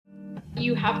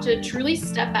you have to truly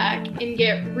step back and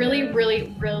get really,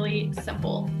 really, really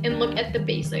simple and look at the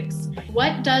basics.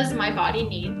 What does my body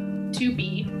need to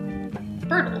be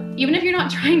fertile? Even if you're not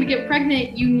trying to get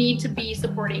pregnant, you need to be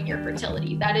supporting your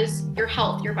fertility. That is your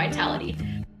health, your vitality.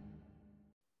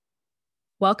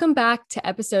 Welcome back to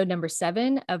episode number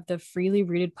 7 of the Freely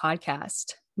Rooted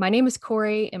podcast. My name is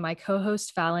Corey, and my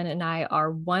co-host Fallon and I are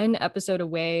one episode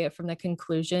away from the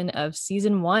conclusion of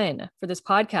season 1 for this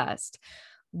podcast.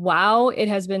 Wow, it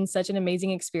has been such an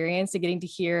amazing experience to getting to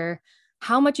hear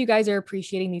how much you guys are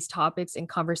appreciating these topics and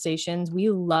conversations. We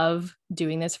love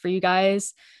doing this for you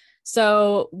guys.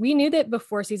 So we knew that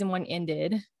before season 1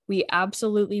 ended, we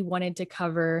absolutely wanted to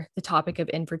cover the topic of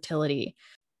infertility.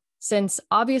 Since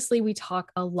obviously we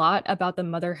talk a lot about the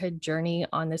motherhood journey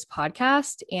on this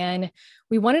podcast, and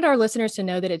we wanted our listeners to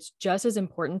know that it's just as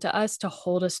important to us to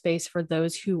hold a space for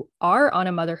those who are on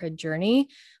a motherhood journey,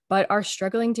 but are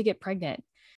struggling to get pregnant.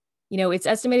 You know, it's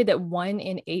estimated that 1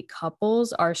 in 8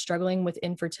 couples are struggling with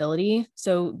infertility.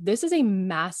 So this is a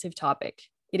massive topic.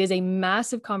 It is a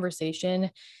massive conversation,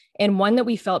 and one that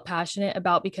we felt passionate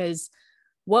about because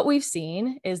what we've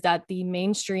seen is that the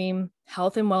mainstream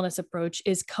health and wellness approach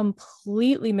is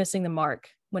completely missing the mark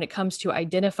when it comes to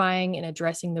identifying and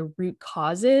addressing the root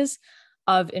causes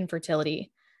of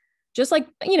infertility. Just like,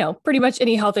 pretty much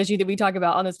any health issue that we talk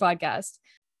about on this podcast.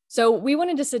 So we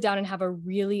wanted to sit down and have a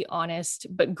really honest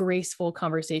but graceful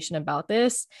conversation about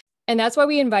this. And that's why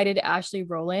we invited Ashlee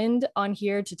Rowland on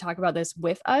here to talk about this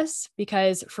with us,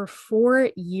 because for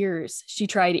 4 years, she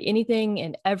tried anything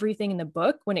and everything in the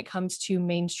book when it comes to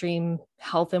mainstream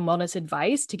health and wellness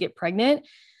advice to get pregnant.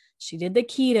 She did the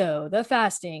keto, the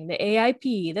fasting, the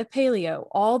AIP, the paleo,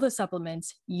 all the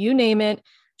supplements, you name it.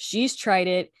 She's tried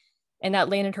it. And that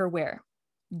landed her where?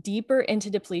 Deeper into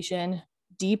depletion,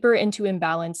 deeper into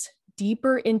imbalance,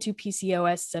 deeper into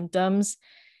PCOS symptoms.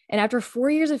 And after 4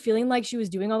 years of feeling like she was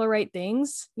doing all the right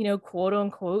things, quote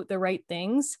unquote, the right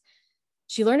things,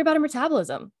 she learned about her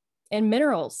metabolism and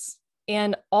minerals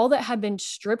and all that had been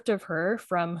stripped of her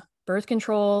from birth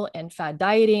control and fad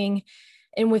dieting.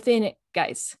 And within,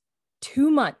 guys,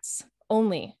 2 months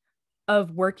only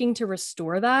of working to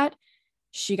restore that,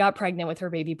 she got pregnant with her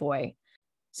baby boy.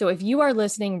 So if you are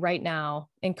listening right now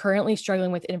and currently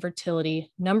struggling with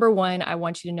infertility, number 1, I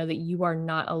want you to know that you are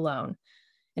not alone.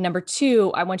 And number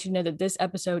 2, I want you to know that this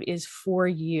episode is for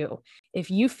you. If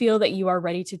you feel that you are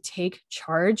ready to take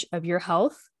charge of your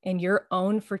health and your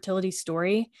own fertility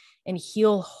story and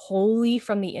heal wholly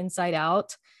from the inside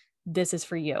out, this is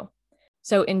for you.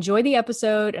 So enjoy the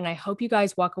episode, and I hope you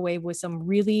guys walk away with some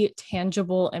really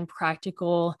tangible and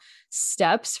practical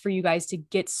steps for you guys to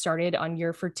get started on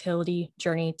your fertility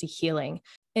journey to healing.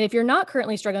 And if you're not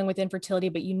currently struggling with infertility,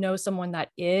 but you know someone that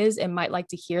is and might like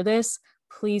to hear this,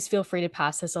 please feel free to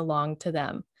pass this along to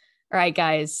them. All right,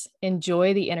 guys,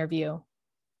 enjoy the interview.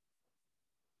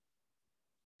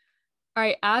 All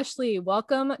right, Ashlee,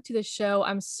 welcome to the show.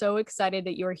 I'm so excited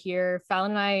that you're here.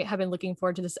 Fallon and I have been looking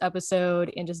forward to this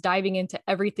episode and just diving into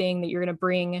everything that you're going to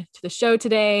bring to the show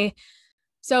today.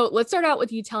 So let's start out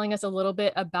with you telling us a little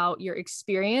bit about your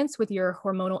experience with your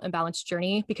hormonal imbalance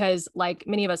journey, because like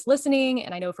many of us listening,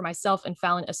 and I know for myself and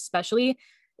Fallon especially,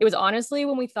 it was honestly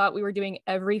when we thought we were doing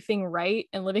everything right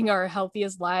and living our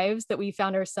healthiest lives that we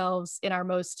found ourselves in our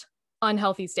most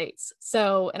unhealthy states.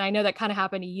 So, and I know that kind of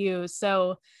happened to you.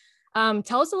 So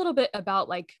tell us a little bit about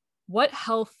like what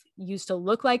health used to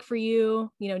look like for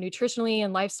you, nutritionally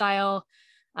and lifestyle,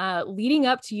 leading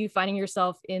up to you finding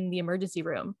yourself in the emergency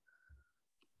room.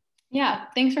 Yeah,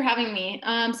 thanks for having me.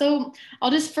 So I'll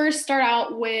just first start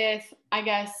out with, I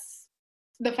guess,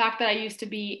 the fact that I used to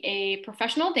be a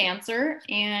professional dancer,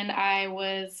 and I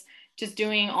was just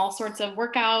doing all sorts of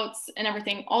workouts and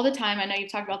everything all the time. I know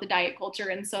you've talked about the diet culture,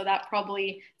 and so that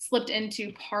probably slipped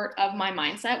into part of my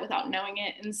mindset without knowing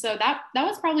it. And so that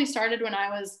was probably started when I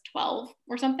was 12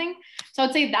 or something. So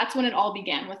I'd say that's when it all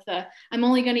began, with I'm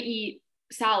only going to eat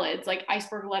salads like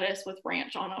iceberg lettuce with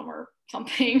ranch on them or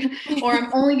something, or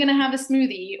I'm only going to have a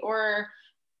smoothie, or,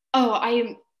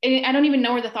 I don't even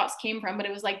know where the thoughts came from, but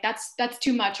it was like, that's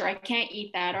too much, or I can't eat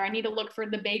that, or I need to look for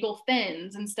the bagel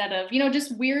thins instead of,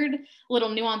 just weird little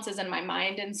nuances in my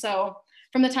mind. And so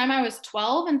from the time I was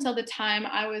 12 until the time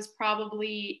I was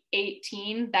probably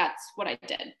 18, that's what I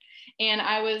did. And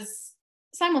I was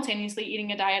simultaneously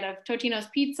eating a diet of Totino's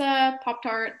pizza,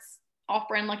 Pop-Tarts,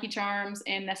 off-brand Lucky Charms,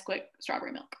 and Nesquik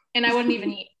strawberry milk. And I wouldn't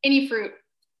even eat any fruit,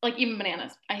 like even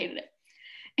bananas. I hated it.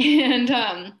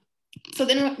 And so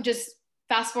then just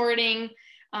fast forwarding,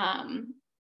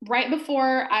 right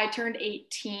before I turned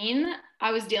 18,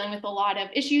 I was dealing with a lot of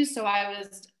issues. So I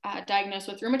was diagnosed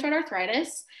with rheumatoid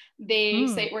arthritis. They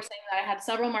were saying that I had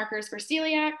several markers for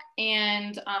celiac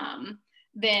and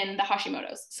then the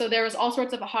Hashimoto's. So there was all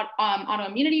sorts of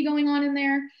autoimmunity going on in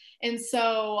there. And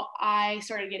so I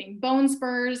started getting bone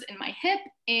spurs in my hip.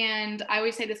 And I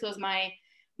always say this was my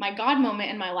God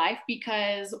moment in my life,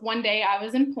 because one day I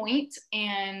was in point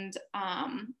and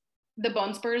the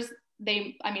bone spurs,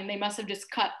 they must have just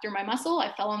cut through my muscle.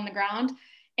 I fell on the ground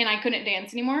and I couldn't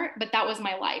dance anymore, but that was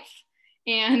my life.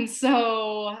 And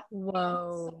so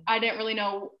whoa, I didn't really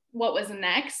know what was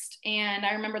next. And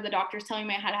I remember the doctors telling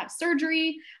me I had to have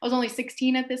surgery. I was only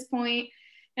 16 at this point.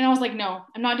 And I was like, no,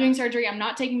 I'm not doing surgery. I'm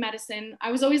not taking medicine.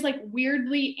 I was always like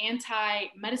weirdly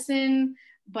anti-medicine,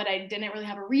 but I didn't really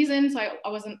have a reason. So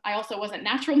I also wasn't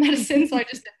natural medicine. So I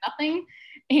just did nothing.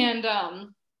 And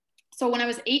so when I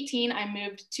was 18, I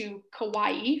moved to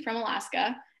Kauai from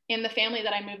Alaska, and the family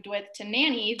that I moved with to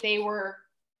nanny, they were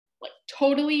like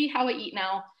totally how I eat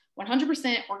now,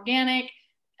 100% organic,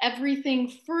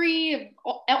 everything free,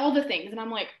 all the things. And I'm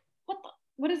like,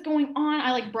 what is going on?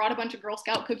 I like brought a bunch of Girl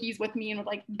Scout cookies with me and would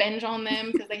like binge on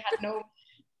them because they had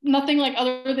nothing like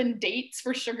other than dates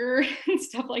for sugar and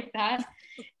stuff like that.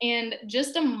 And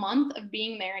just a month of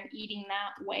being there and eating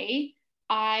that way,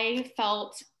 I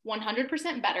felt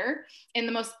 100% better. And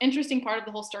the most interesting part of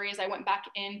the whole story is I went back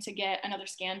in to get another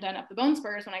scan done of the bone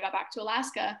spurs when I got back to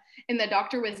Alaska, and the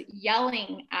doctor was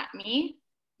yelling at me,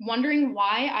 wondering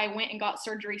why I went and got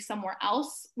surgery somewhere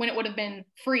else when it would have been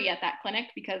free at that clinic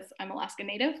because I'm Alaska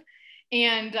Native.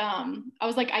 And I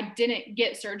was like, I didn't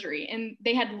get surgery. And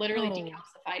they had literally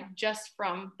decalcified just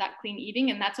from that clean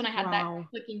eating. And that's when I had that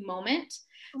clicking moment.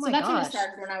 So that's when it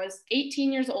started, when I was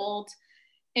 18 years old.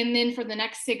 And then for the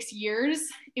next 6 years,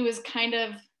 it was kind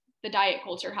of the diet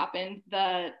culture happened,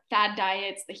 the fad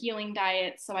diets, the healing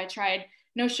diets. So I tried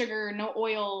no sugar, no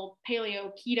oil,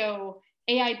 paleo, keto,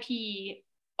 AIP,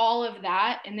 all of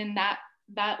that. And then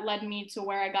that led me to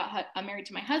where I got married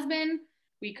to my husband.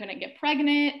 We couldn't get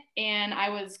pregnant, and I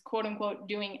was quote unquote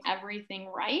doing everything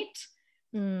right.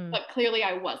 But clearly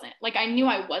I wasn't. Like, I knew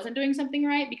I wasn't doing something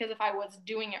right, because if I was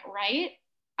doing it right,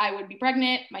 I would be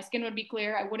pregnant, my skin would be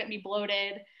clear, I wouldn't be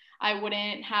bloated, I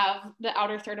wouldn't have the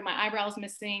outer third of my eyebrows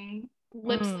missing,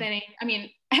 lips thinning. I mean,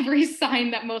 every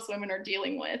sign that most women are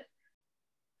dealing with.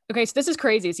 Okay, so this is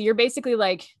crazy. So you're basically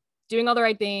like doing all the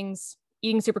right things,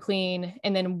 eating super clean,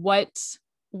 and then what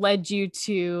led you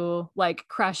to like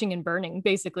crashing and burning,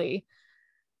 basically?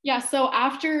 Yeah, so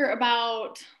after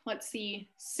about,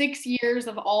 6 years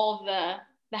of all of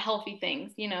the healthy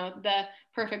things, the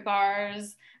perfect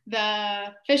bars,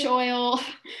 the fish oil,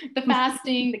 the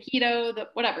fasting, the keto, the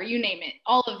whatever, you name it,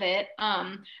 all of it.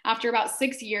 After about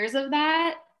 6 years of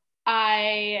that,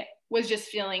 I was just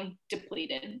feeling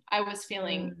depleted. I was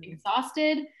feeling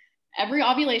exhausted. Every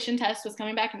ovulation test was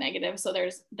coming back negative. So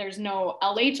there's no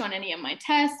LH on any of my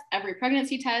tests. Every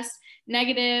pregnancy test,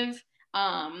 negative.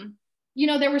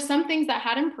 There were some things that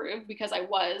had improved because I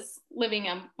was living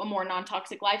a more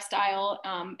non-toxic lifestyle.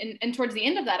 And towards the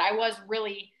end of that, I was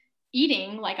really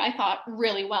eating, like I thought,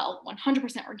 really well,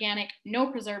 100% organic, no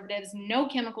preservatives, no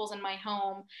chemicals in my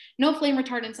home, no flame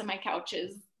retardants on my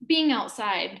couches, being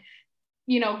outside,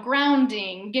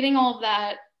 grounding, getting all of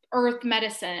that earth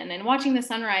medicine and watching the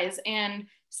sunrise. And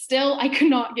still I could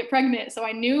not get pregnant. So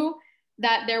I knew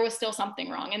that there was still something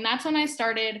wrong. And that's when I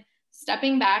started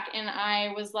stepping back, and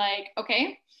I was like,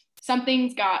 okay,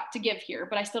 something's got to give here,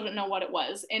 but I still didn't know what it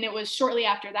was. And it was shortly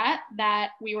after that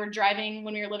we were driving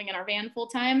when we were living in our van full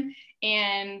time.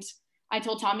 And I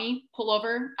told Tommy, pull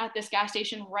over at this gas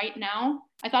station right now.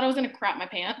 I thought I was going to crap my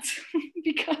pants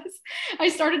because I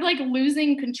started like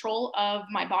losing control of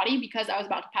my body because I was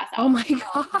about to pass out. Oh my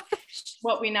gosh.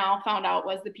 What we now found out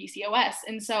was the PCOS.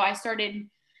 And so I started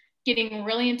getting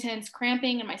really intense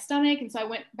cramping in my stomach. And so I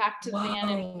went back to the van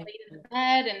and laid in the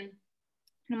bed, and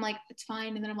I'm like, it's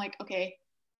fine. And then I'm like, okay,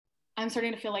 I'm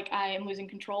starting to feel like I am losing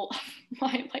control of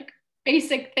my like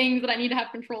basic things that I need to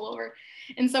have control over.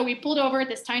 And so we pulled over at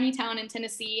this tiny town in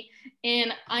Tennessee,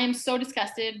 and I am so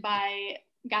disgusted by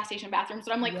gas station bathrooms.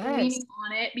 So I'm like leaning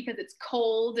on it because it's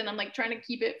cold, and I'm like trying to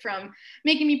keep it from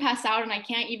making me pass out. And I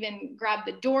can't even grab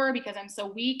the door because I'm so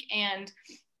weak. And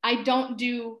I don't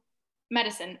do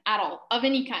medicine at all of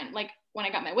any kind. Like when I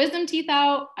got my wisdom teeth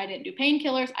out, I didn't do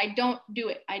painkillers. I don't do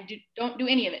it. Don't do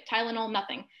any of it. Tylenol,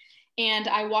 nothing. And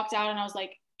I walked out and I was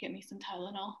like, get me some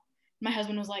Tylenol. My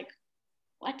husband was like,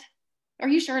 what? Are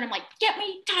you sure? And I'm like, get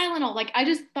me Tylenol. Like, I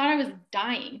just thought I was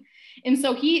dying. And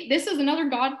so this is another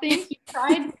God thing. He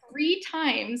tried 3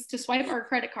 times to swipe our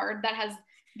credit card that has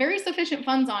very sufficient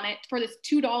funds on it for this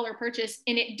 $2 purchase,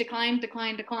 and it declined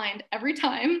every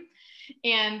time.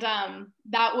 And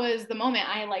that was the moment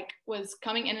I like was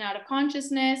coming in and out of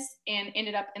consciousness and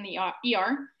ended up in the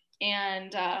ER,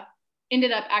 and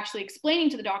ended up actually explaining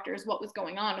to the doctors what was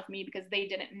going on with me, because they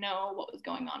didn't know what was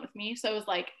going on with me. So it was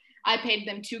like I paid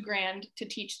them $2,000 to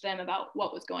teach them about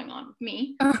what was going on with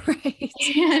me. All right.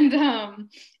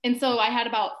 And so I had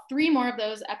about 3 more of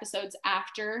those episodes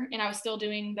after, and I was still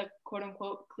doing the quote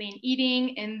unquote clean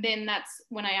eating. And then that's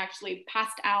when I actually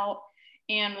passed out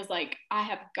and was like, I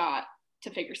have got to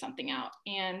figure something out.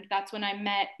 And that's when I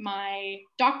met my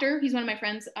doctor. He's one of my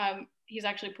friends. He's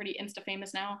actually pretty Insta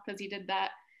famous now because he did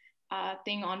that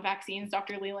thing on vaccines,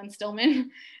 Dr. Leland Stillman.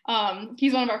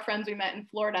 He's one of our friends we met in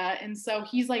Florida. And so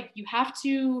he's like, you have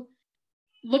to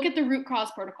look at the root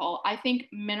cause protocol. I think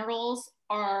minerals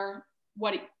are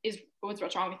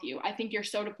what's wrong with you. I think you're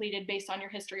so depleted based on your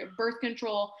history of birth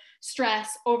control,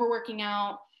 stress, overworking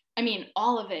out. I mean,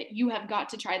 all of it. You have got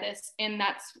to try this. And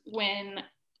that's when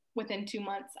within 2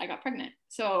 months I got pregnant.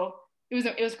 So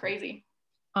it was crazy.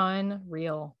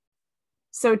 Unreal.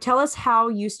 So tell us how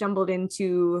you stumbled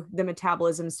into the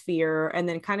metabolism sphere, and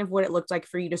then kind of what it looked like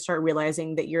for you to start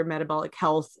realizing that your metabolic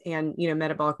health and, you know,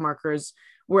 metabolic markers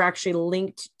were actually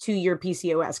linked to your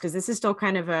PCOS, because this is still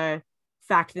kind of a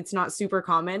fact that's not super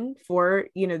common for,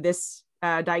 you know, this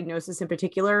diagnosis in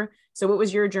particular. So what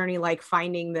was your journey like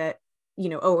finding that, you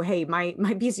know, oh, hey, my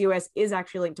PCOS is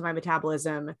actually linked to my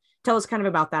metabolism? Tell us kind of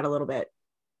about that a little bit.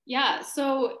 Yeah,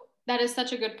 so that is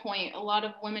such a good point. A lot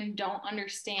of women don't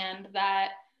understand that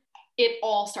it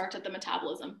all starts at the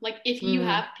metabolism. Like if you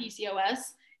have PCOS,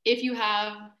 if you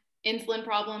have insulin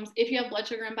problems, if you have blood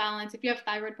sugar imbalance, if you have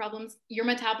thyroid problems, your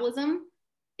metabolism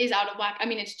is out of whack. I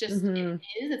mean, it's just, it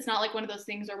is. It's not like one of those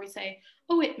things where we say,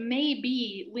 oh, it may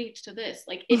be linked to this.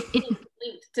 Like it is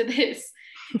linked to this.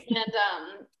 And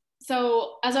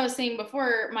so as I was saying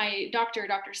before, my doctor,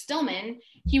 Dr. Stillman,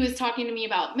 he was talking to me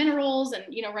about minerals and,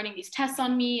 you know, running these tests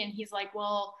on me. And he's like,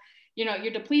 well, you know,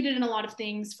 you're depleted in a lot of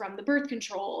things from the birth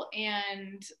control,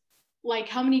 and like,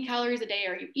 how many calories a day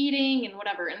are you eating and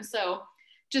whatever. And so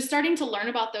just starting to learn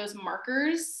about those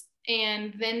markers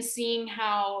and then seeing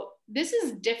how this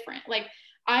is different. Like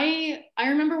I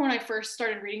remember when I first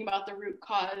started reading about the root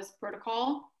cause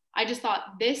protocol, I just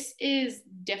thought this is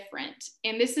different.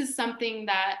 And this is something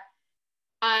that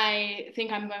I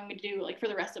think I'm going to do like for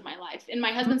the rest of my life. And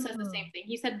my husband says the same thing.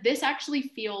 He said, this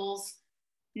actually feels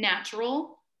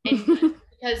natural and good.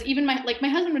 Because even my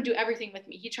husband would do everything with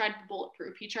me. He tried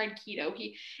bulletproof, he tried keto,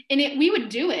 we would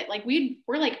do it. Like we're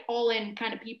like all in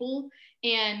kind of people,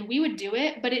 and we would do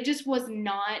it, but it just was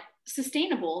not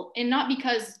sustainable. And not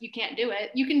because you can't do it.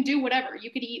 You can do whatever.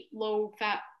 You could eat low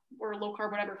fat or low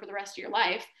carb, whatever, for the rest of your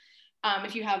life,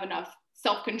 if you have enough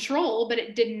self-control, but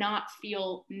it did not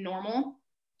feel normal.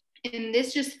 And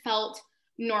this just felt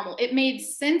normal. It made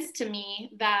sense to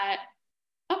me that,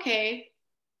 okay,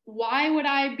 why would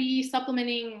I be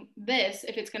supplementing this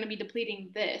if it's going to be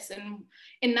depleting this?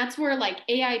 And that's where like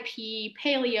AIP,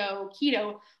 paleo,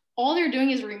 keto, all they're doing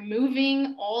is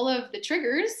removing all of the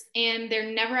triggers, and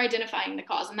they're never identifying the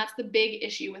cause. And that's the big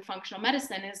issue with functional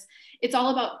medicine, is it's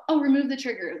all about, oh, remove the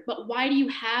trigger, but why do you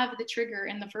have the trigger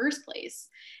in the first place?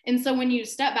 And so when you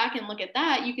step back and look at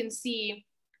that, you can see,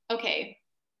 okay,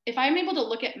 if I'm able to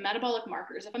look at metabolic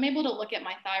markers, if I'm able to look at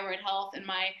my thyroid health and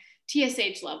my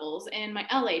TSH levels and my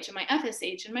LH and my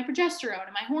FSH and my progesterone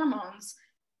and my hormones,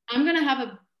 I'm going to have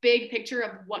a big picture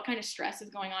of what kind of stress is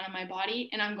going on in my body,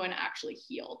 and I'm going to actually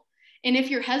heal. And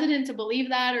if you're hesitant to believe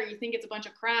that, or you think it's a bunch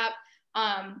of crap,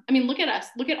 I mean, look at us.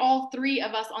 Look at all 3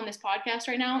 of us on this podcast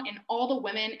right now, and all the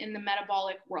women in the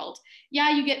metabolic world. Yeah,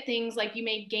 you get things like you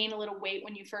may gain a little weight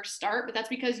when you first start, but that's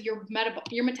because your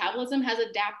metabolism has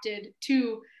adapted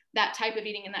to that type of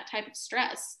eating and that type of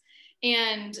stress.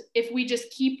 And if we just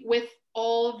keep with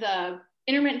all the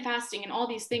intermittent fasting and all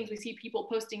these things, we see people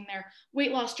posting their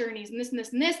weight loss journeys and this and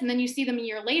this and this, and then you see them a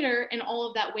year later and all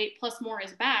of that weight plus more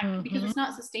is back, because it's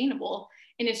not sustainable,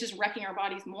 and it's just wrecking our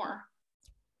bodies more.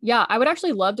 Yeah, I would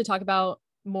actually love to talk about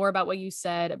more about what you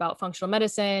said about functional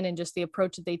medicine and just the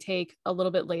approach that they take a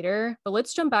little bit later. But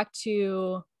let's jump back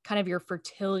to kind of your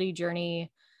fertility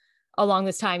journey along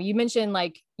this time. You mentioned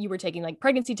like you were taking like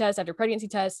pregnancy test after pregnancy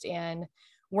test and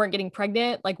weren't getting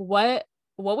pregnant. Like what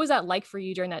was that like for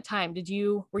you during that time?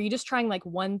 Were you just trying like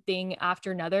one thing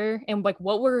after another? And like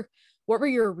what were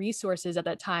your resources at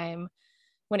that time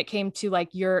when it came to like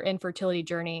your infertility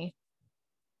journey?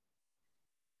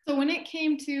 So when it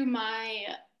came to my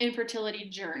infertility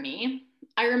journey,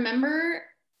 I remember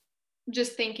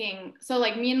just thinking, so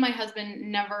like me and my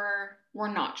husband were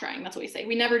not trying. That's what we say.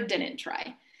 We never didn't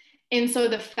try. And so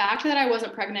the fact that I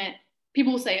wasn't pregnant,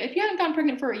 people will say, if you haven't gotten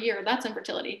pregnant for a year, that's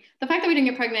infertility. The fact that we didn't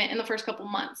get pregnant in the first couple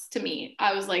months, to me,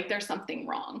 I was like, there's something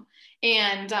wrong.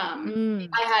 And I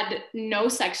had no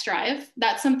sex drive.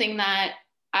 That's something that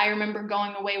I remember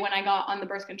going away when I got on the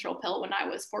birth control pill when I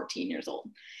was 14 years old.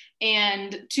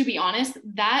 And to be honest,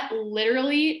 that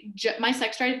literally, my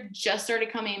sex drive just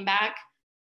started coming back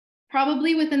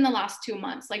probably within the last 2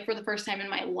 months, like for the first time in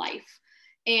my life.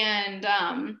 And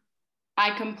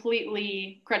I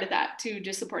completely credit that to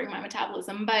just supporting my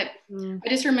metabolism. But I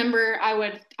just remember I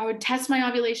would test my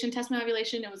ovulation.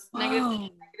 It was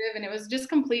negative, and it was just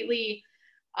completely,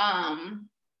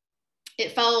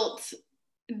 it felt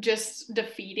just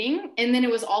defeating. And then it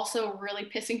was also really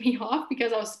pissing me off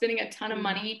because I was spending a ton of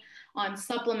money on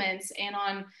supplements and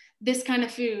on this kind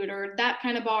of food or that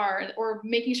kind of bar, or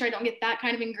making sure I don't get that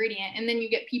kind of ingredient. And then you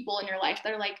get people in your life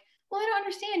that are like, well, I don't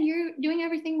understand. You're doing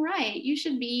everything right. You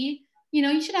should be,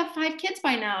 you should have 5 kids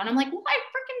by now. And I'm like, well, I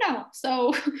freaking don't.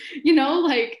 So,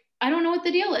 like, I don't know what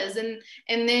the deal is. And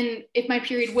then if my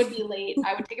period would be late,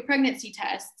 I would take a pregnancy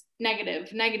test, negative.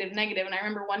 And I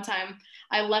remember one time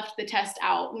I left the test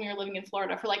out when we were living in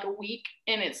Florida for like a week,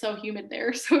 and it's so humid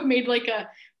there. So it made like a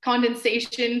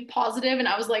condensation positive. And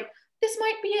I was like, this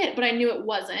might be it, but I knew it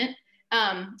wasn't.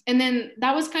 And then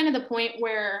that was kind of the point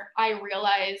where I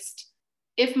realized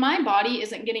if my body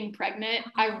isn't getting pregnant,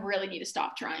 I really need to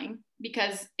stop trying,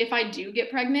 because if I do get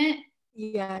pregnant,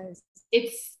 yes,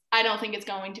 I don't think it's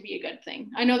going to be a good thing.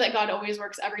 I know that God always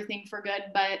works everything for good,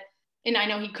 and I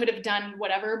know he could have done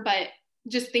whatever, but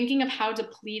just thinking of how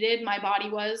depleted my body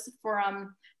was for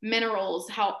minerals,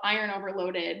 how iron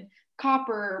overloaded,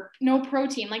 copper, no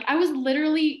protein. Like I was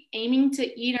literally aiming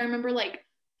to eat, I remember like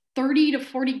 30 to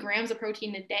 40 grams of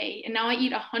protein a day. And now I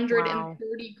eat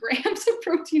 130 grams of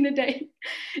protein a day.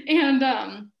 And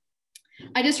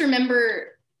I just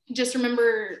remember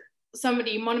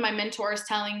one of my mentors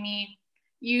telling me,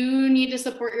 you need to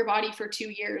support your body for 2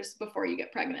 years before you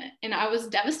get pregnant. And I was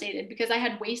devastated because I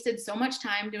had wasted so much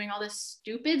time doing all this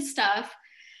stupid stuff,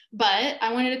 but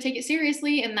I wanted to take it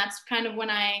seriously. And that's kind of when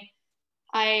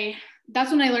that's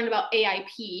when I learned about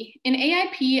AIP. And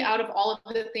AIP, out of all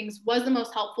of the things, was the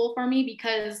most helpful for me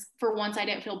because for once I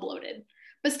didn't feel bloated.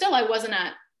 But still, I wasn't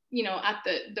at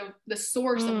the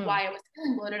source of why I was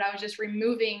feeling bloated. I was just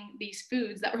removing these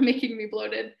foods that were making me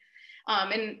bloated.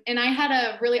 And I had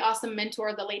a really awesome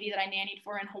mentor, the lady that I nannied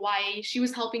for in Hawaii. She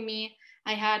was helping me.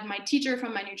 I had my teacher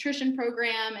from my nutrition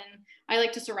program, and I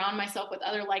like to surround myself with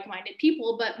other like-minded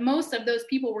people. But most of those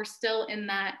people were still in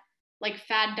that like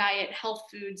fad diet, health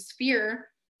food sphere,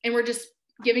 and were just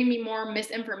giving me more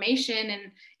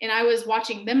misinformation. And I was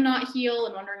watching them not heal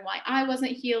and wondering why I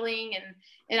wasn't healing.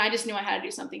 And I just knew I had to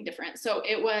do something different. So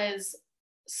it was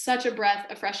such a breath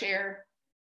of fresh air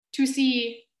to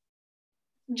see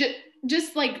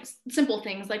just like simple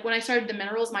things. Like when I started the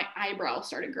minerals, my eyebrows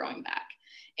started growing back,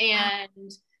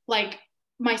 and like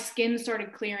my skin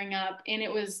started clearing up. And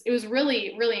it was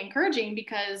really, really encouraging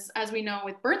because, as we know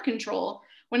with birth control,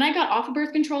 when I got off of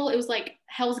birth control, it was like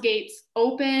Hell's Gates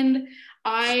opened.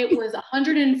 I was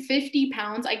 150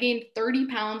 pounds. I gained 30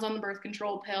 pounds on the birth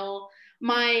control pill.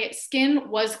 My skin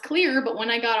was clear, but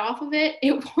when I got off of it,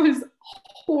 it was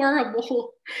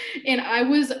horrible. And I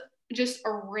was just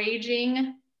a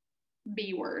raging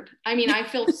B word. I mean, I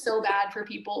feel so bad for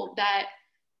people that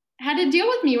had to deal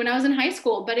with me when I was in high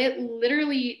school, but it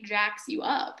literally jacks you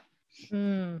up.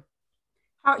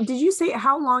 How did you say,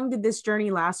 how long did this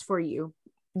journey last for you?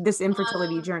 This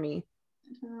infertility journey?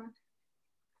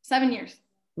 7 years.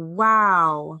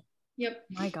 Wow. Yep.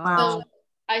 My God. So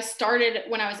I started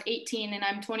when I was 18 and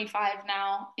I'm 25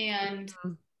 now. And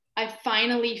I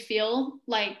finally feel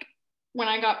like when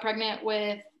I got pregnant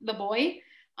with the boy,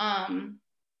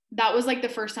 that was like the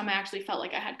first time I actually felt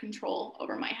like I had control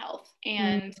over my health,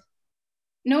 and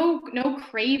no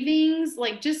cravings,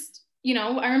 like just, I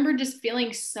remember just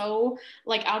feeling so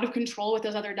like out of control with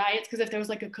those other diets. Cause if there was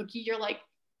like a cookie, you're like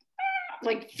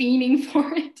fiending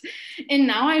for it. And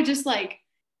now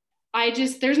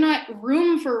there's not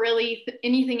room for really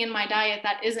anything in my diet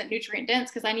that isn't nutrient dense,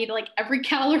 because I need like every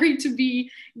calorie to be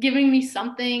giving me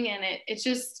something. And it's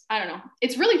just, I don't know,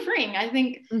 it's really freeing. I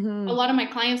think a lot of my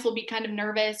clients will be kind of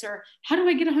nervous, or how do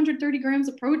I get 130 grams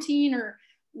of protein? Or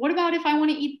what about if I want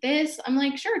to eat this? I'm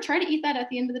like, sure, try to eat that at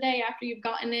the end of the day after you've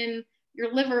gotten in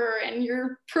your liver and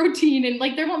your protein, and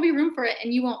like there won't be room for it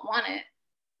and you won't want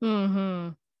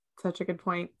it. Such a good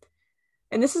point.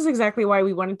 And this is exactly why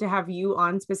we wanted to have you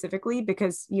on specifically,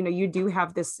 because, you do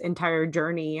have this entire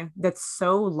journey that's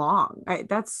so long.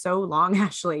 That's so long,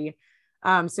 Ashlee.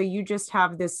 So you just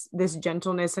have this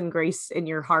gentleness and grace in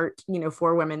your heart,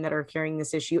 for women that are carrying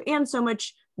this issue, and so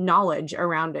much knowledge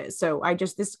around it. So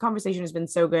this conversation has been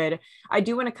so good. I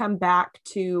do want to come back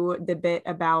to the bit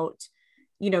about,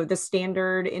 the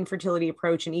standard infertility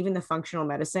approach and even the functional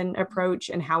medicine approach,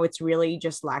 and how it's really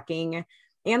just lacking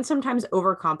and sometimes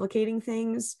overcomplicating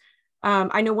things.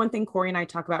 I know one thing Corey and I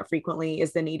talk about frequently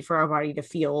is the need for our body to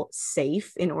feel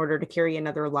safe in order to carry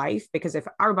another life, because if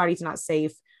our body's not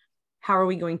safe, how are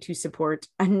we going to support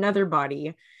another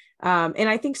body? And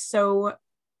I think so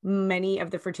many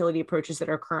of the fertility approaches that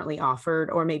are currently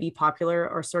offered or maybe popular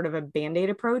are sort of a band-aid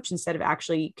approach instead of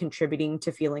actually contributing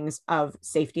to feelings of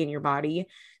safety in your body.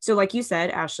 So like you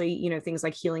said, Ashlee, things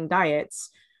like healing diets.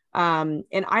 And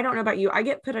I don't know about you, I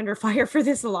get put under fire for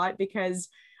this a lot because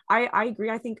I agree.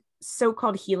 I think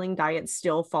so-called healing diets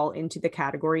still fall into the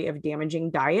category of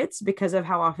damaging diets because of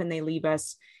how often they leave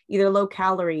us either low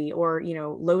calorie or,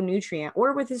 low nutrient,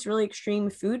 or with this really extreme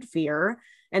food fear.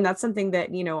 And that's something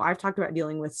that, I've talked about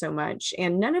dealing with so much.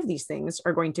 And none of these things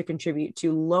are going to contribute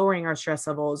to lowering our stress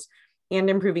levels and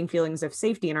improving feelings of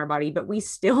safety in our body. But we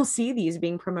still see these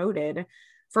being promoted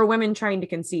for women trying to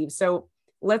conceive. So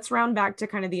let's round back to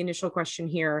kind of the initial question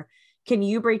here. Can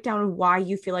you break down why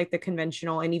you feel like the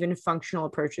conventional and even functional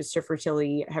approaches to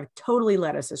fertility have totally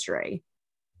led us astray?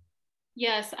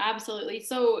 Yes, absolutely.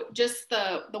 So just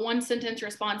the one sentence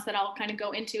response that I'll kind of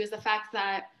go into is the fact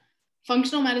that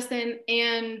functional medicine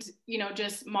and,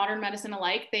 just modern medicine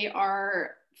alike, they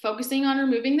are focusing on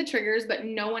removing the triggers, but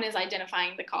no one is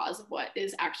identifying the cause of what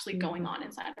is actually going on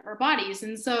inside of our bodies.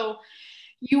 And so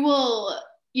you will,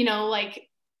 like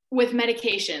with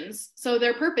medications, so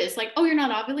their purpose, like, oh, you're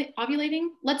not ovulating,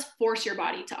 let's force your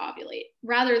body to ovulate,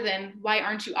 rather than why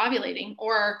aren't you ovulating?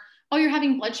 Or, oh, you're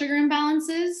having blood sugar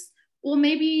imbalances, well,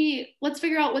 maybe let's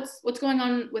figure out what's going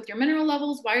on with your mineral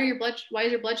levels. Why is your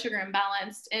blood sugar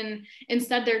imbalanced? And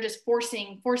instead they're just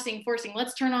forcing.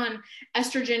 Let's turn on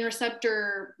estrogen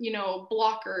receptor,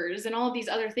 blockers and all of these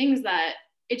other things that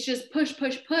it's just push.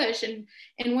 And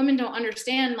women don't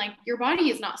understand, like, your body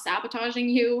is not sabotaging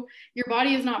you. Your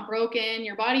body is not broken.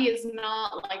 Your body is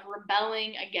not like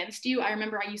rebelling against you. I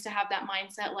remember I used to have that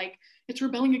mindset, like, it's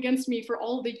rebelling against me for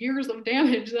all the years of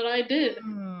damage that I did.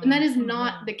 And that is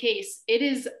not the case. It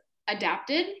has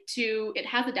adapted to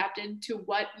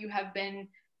what you have been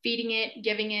feeding it,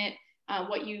 giving it,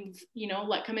 what you've,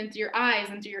 let come in through your eyes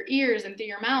and through your ears and through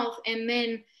your mouth. And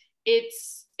then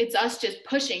it's us just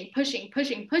pushing.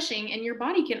 And your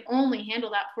body can only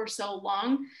handle that for so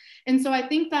long. And so I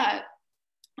think that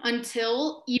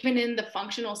until even in the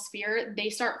functional sphere, they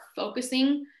start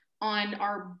focusing on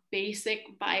our basic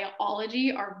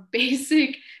biology, our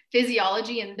basic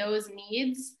physiology and those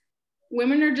needs,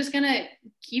 women are just gonna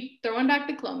keep throwing back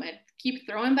the Clomid, keep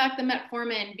throwing back the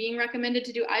metformin, being recommended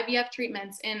to do IVF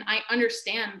treatments. And I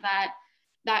understand that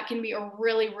that can be a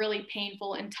really, really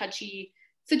painful and touchy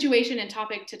situation and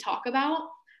topic to talk about,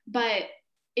 but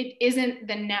it isn't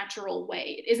the natural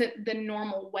way. It isn't the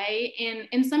normal way.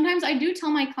 And sometimes I do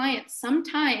tell my clients,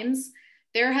 sometimes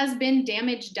there has been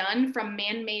damage done from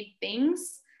man-made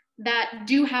things that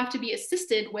do have to be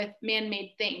assisted with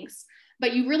man-made things.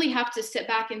 But you really have to sit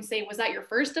back and say, was that your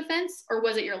first offense or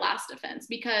was it your last offense?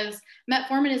 Because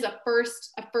metformin is a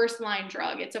first line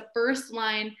drug. It's a first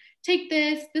line, take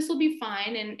this will be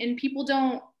fine. And people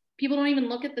don't even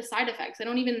look at the side effects. They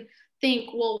don't even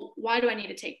think, well, why do I need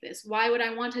to take this? Why would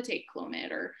I want to take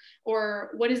Clomid?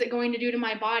 Or what is it going to do to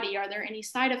my body? Are there any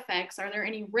side effects? Are there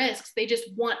any risks? They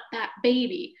just want that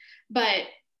baby. But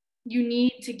you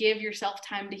need to give yourself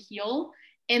time to heal.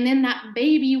 And then that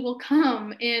baby will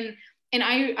come. And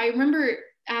I remember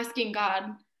asking God,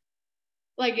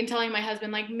 like, and telling my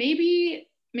husband, like, maybe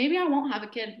I won't have a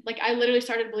kid. Like, I literally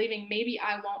started believing maybe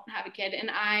I won't have a kid.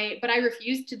 But I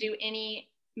refused to do any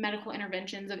medical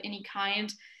interventions of any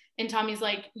kind. And Tommy's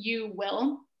like, you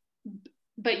will,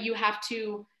 but you have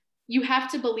to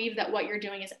believe that what you're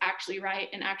doing is actually right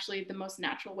and actually the most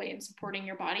natural way in supporting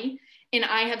your body. And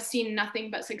I have seen nothing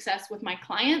but success with my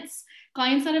clients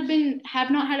that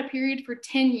have not had a period for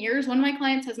 10 years. One of my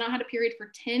clients has not had a period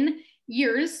for 10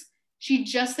 years. She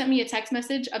just sent me a text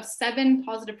message of 7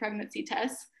 positive pregnancy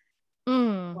tests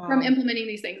from implementing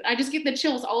these things. I just get the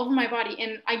chills all over my body.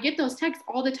 And I get those texts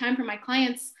all the time from my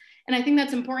clients. And I think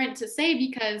that's important to say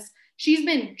because she's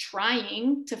been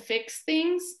trying to fix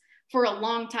things for a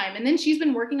long time. And then she's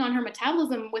been working on her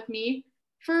metabolism with me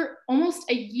for almost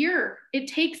a year. It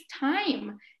takes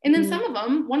time. And then some of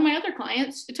them, one of my other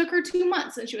clients, it took her 2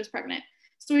 months and she was pregnant.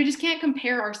 So we just can't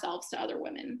compare ourselves to other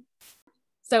women.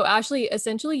 So Ashlee,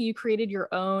 essentially you created your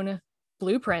own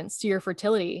blueprints to your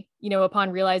fertility,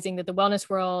 upon realizing that the wellness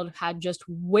world had just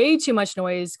way too much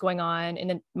noise going on. And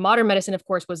then modern medicine, of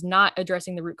course, was not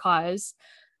addressing the root cause.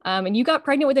 And you got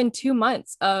pregnant within 2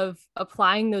 months of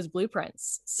applying those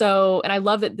blueprints. So, and I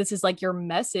love that this is like your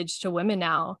message to women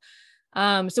now.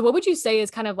 So what would you say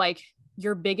is kind of like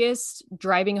your biggest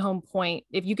driving home point,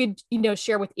 if you could,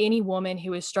 share with any woman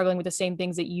who is struggling with the same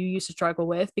things that you used to struggle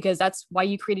with, because that's why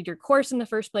you created your course in the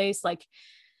first place. Like,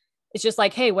 it's just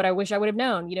like, hey, what I wish I would have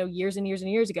known, years and years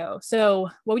and years ago. So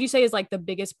what would you say is like the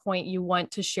biggest point you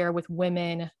want to share with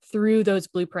women through those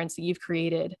blueprints that you've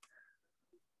created?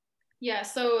 Yeah.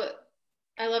 So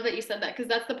I love that you said that, because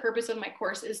that's the purpose of my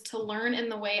course, is to learn in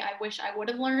the way I wish I would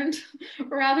have learned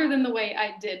rather than the way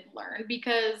I did learn.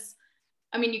 Because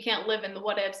I mean, you can't live in the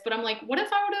what ifs, but I'm like, what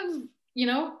if I would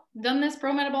have, done this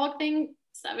pro-metabolic thing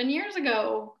 7 years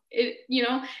ago?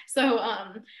 So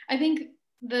I think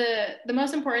the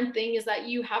most important thing is that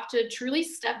you have to truly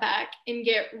step back and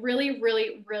get really,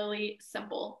 really, really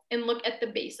simple and look at the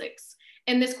basics.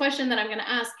 And this question that I'm going to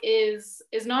ask is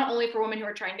not only for women who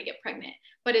are trying to get pregnant,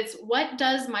 but it's, what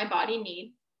does my body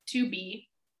need to be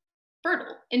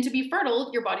fertile? And to be fertile,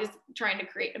 your body's trying to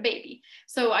create a baby.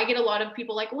 So I get a lot of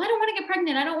people like, well, I don't want to get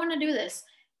pregnant. I don't want to do this.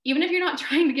 Even if you're not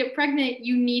trying to get pregnant,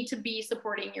 you need to be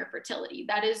supporting your fertility.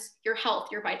 That is your health,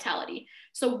 your vitality.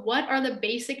 So what are the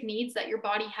basic needs that your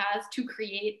body has to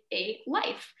create a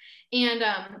life? And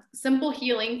simple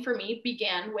healing for me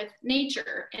began with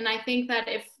nature. And I think that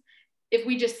if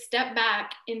we just step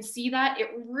back and see that, it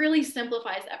really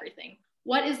simplifies everything.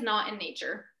 What is not in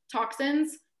nature?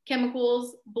 Toxins,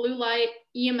 chemicals, blue light,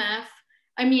 EMF.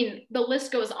 I mean, the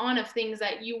list goes on of things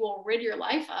that you will rid your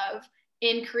life of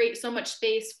and create so much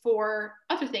space for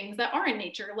other things that are in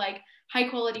nature, like high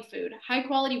quality food, high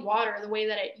quality water, the way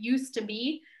that it used to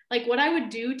be. Like what I would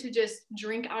do to just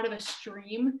drink out of a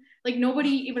stream, like nobody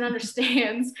even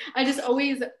understands. I just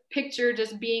always picture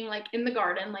just being like in the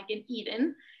garden, like in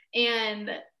Eden,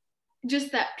 and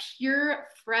just that pure,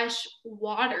 fresh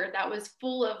water that was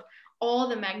full of all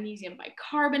the magnesium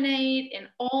bicarbonate and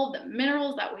all the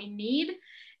minerals that we need.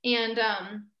 And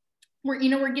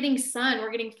we're getting sun,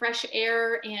 we're getting fresh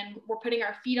air, and we're putting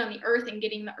our feet on the earth and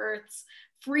getting the earth's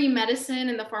free medicine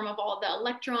in the form of all the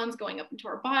electrons going up into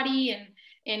our body,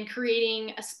 and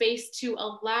creating a space to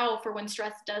allow for when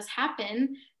stress does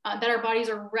happen, that our bodies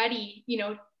are ready,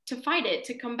 to fight it,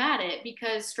 to combat it,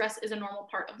 because stress is a normal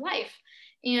part of life.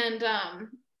 And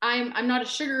I'm not a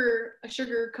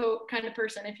sugarcoat kind of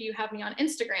person if you have me on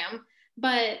Instagram,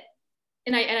 but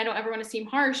and I don't ever want to seem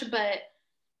harsh, but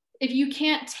if you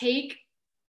can't take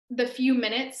the few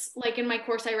minutes, like in my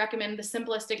course, I recommend the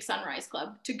Simplistic Sunrise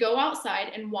Club, to go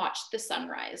outside and watch the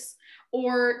sunrise,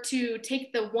 or to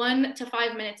take the 1 to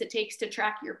 5 minutes it takes to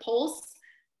track your pulse,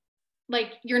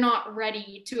 like you're not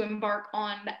ready to embark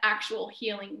on the actual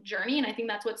healing journey. And I think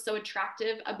that's what's so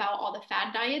attractive about all the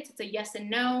fad diets. It's a yes and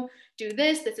no, do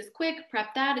this is quick,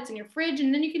 prep that, it's in your fridge,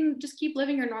 and then you can just keep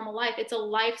living your normal life. It's a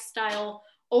lifestyle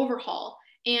overhaul.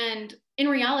 And in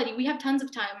reality, we have tons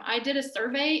of time. I did a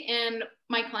survey, and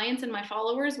my clients and my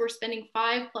followers were spending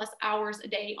 5+ hours a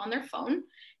day on their phone,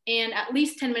 and at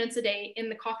least 10 minutes a day in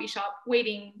the coffee shop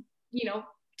waiting,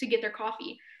 to get their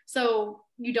coffee. So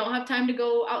you don't have time to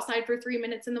go outside for 3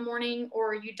 minutes in the morning,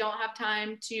 or you don't have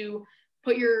time to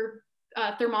put your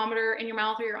thermometer in your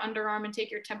mouth or your underarm and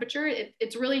take your temperature.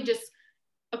 It's really just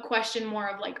a question more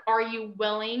of like, are you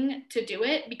willing to do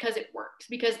it because it works,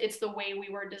 because it's the way we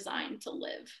were designed to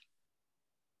live?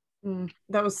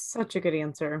 That was such a good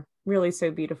answer. Really so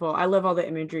beautiful. I love all the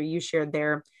imagery you shared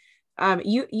there.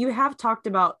 You have talked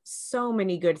about so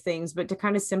many good things, but to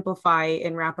kind of simplify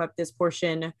and wrap up this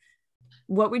portion,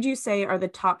 what would you say are the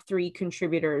top 3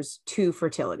 contributors to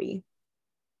fertility?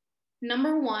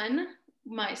 Number 1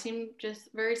 might seem just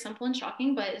very simple and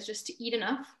shocking, but it's just to eat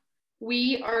enough.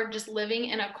 We are just living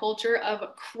in a culture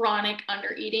of chronic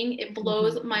undereating. It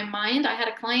blows my mind. I had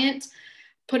a client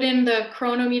put in the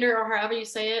chronometer, or however you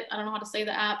say it, I don't know how to say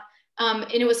the app, and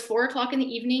it was 4:00 in the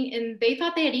evening, and they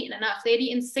thought they had eaten enough. They had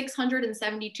eaten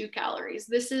 672 calories.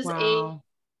 This is a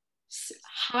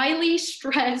highly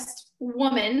stressed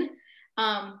woman.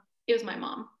 It was my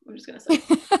mom, I'm just gonna say.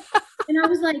 And I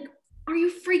was like, are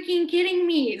you freaking kidding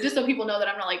me? Just so people know that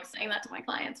I'm not like saying that to my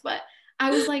clients, but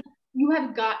I was like, you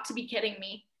have got to be kidding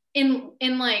me.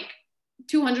 In like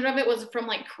 200 of it was from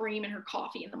like cream in her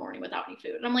coffee in the morning without any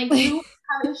food. And I'm like, you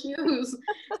have issues.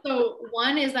 So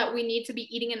 1 is that we need to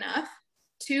be eating enough.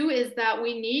 2 is that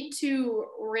we need to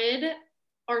rid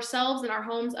ourselves and our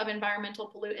homes of environmental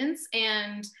pollutants,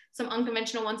 and some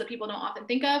unconventional ones that people don't often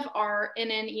think of are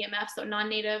NN EMF, so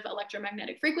non-native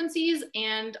electromagnetic frequencies,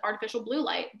 and artificial blue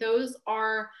light. Those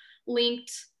are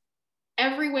linked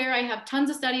everywhere. I have tons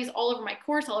of studies all over my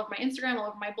course, all over my Instagram, all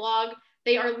over my blog.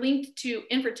 They are linked to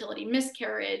infertility,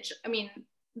 miscarriage. I mean,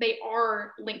 they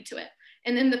are linked to it.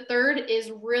 And then the third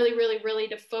is really, really, really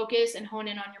to focus and hone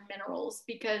in on your minerals,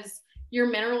 because your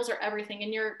minerals are everything.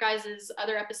 In your guys'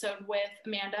 other episode with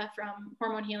Amanda from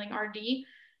Hormone Healing RD,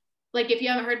 like if you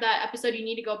haven't heard that episode, you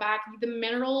need to go back. The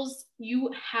minerals,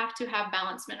 you have to have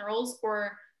balanced minerals,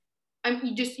 or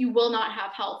you will not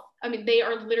have health. I mean, they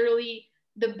are literally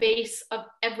the base of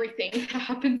everything that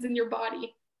happens in your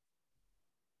body.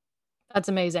 That's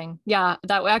amazing. Yeah,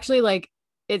 that actually, like,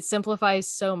 it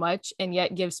simplifies so much and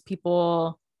yet gives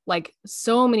people like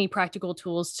so many practical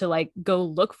tools to like go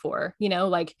look for,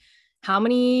 like how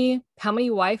many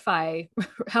Wi-Fi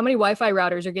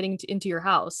routers are getting into your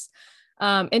house.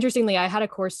 Interestingly, I had a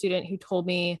course student who told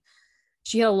me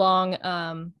she had a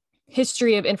long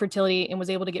history of infertility and was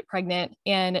able to get pregnant.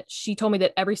 And she told me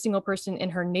that every single person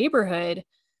in her neighborhood,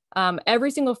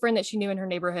 every single friend that she knew in her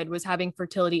neighborhood was having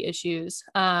fertility issues.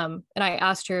 And I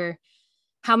asked her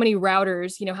how many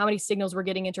routers, how many signals were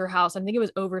getting into her house. I think it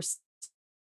was over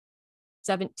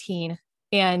 17.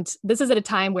 And this is at a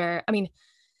time where, I mean,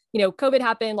 COVID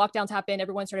happened, lockdowns happened,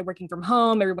 everyone started working from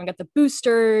home, everyone got the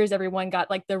boosters, everyone got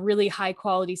like the really high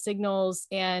quality signals.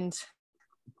 And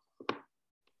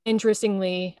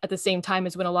interestingly, at the same time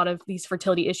is when a lot of these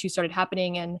fertility issues started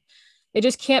happening, and it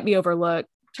just can't be overlooked.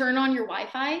 Turn on your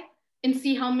Wi-Fi and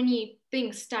see how many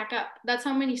things stack up. That's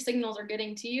how many signals are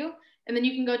getting to you. And then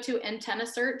you can go to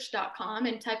antennasearch.com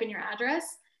and type in your address,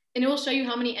 and it will show you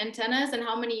how many antennas and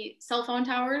how many cell phone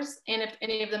towers, and if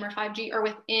any of them are 5G, are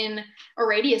within a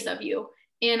radius of you.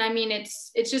 And I mean,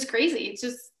 it's just crazy.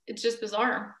 It's just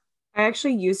bizarre. I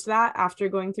actually used that after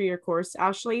going through your course,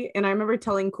 Ashlee. And I remember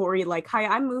telling Corey, like, hi,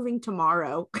 I'm moving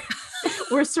tomorrow.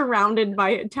 We're surrounded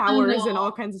by towers and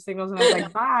all kinds of signals. And I was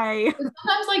like, bye. It's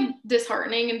sometimes like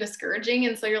disheartening and discouraging.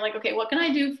 And so you're like, okay, what can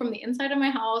I do from the inside of my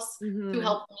house to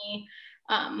help me?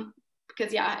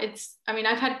 Because yeah,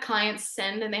 I've had clients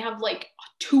send and they have like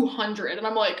 200 and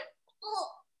I'm like, oh,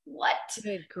 what?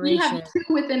 We have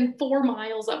 2 within 4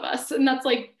 miles of us. And that's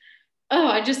like, oh,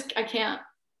 I can't.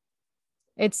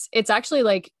 It's actually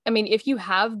like, I mean, if you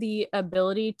have the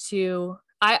ability to,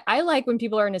 I like when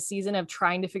people are in a season of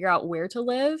trying to figure out where to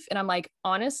live. And I'm like,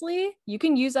 honestly, you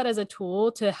can use that as a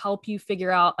tool to help you figure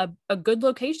out a good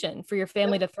location for your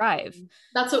family to thrive.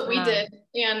 That's what we did.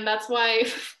 And that's why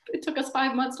it took us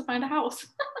 5 months to find a house.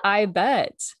 I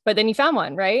bet. But then you found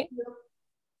one, right?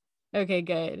 Yep. Okay,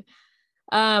 good.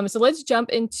 So let's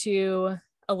jump into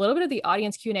a little bit of the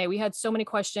audience Q&A. We had so many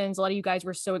questions. A lot of you guys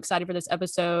were so excited for this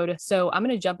episode. So I'm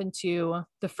going to jump into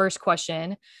the first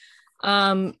question.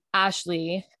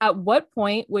 Ashlee, at what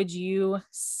point would you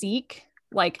seek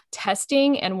like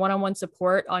testing and one-on-one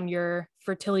support on your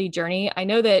fertility journey? I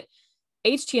know that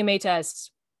HTMA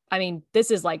tests, I mean, this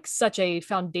is like such a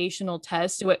foundational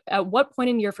test. So at what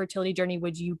point in your fertility journey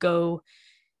would you go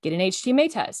get an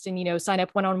HTMA test and, sign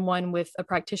up one-on-one with a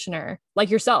practitioner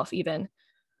like yourself even?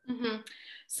 Mm-hmm.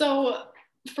 So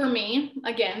for me,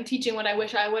 again, teaching what I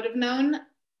wish I would have known,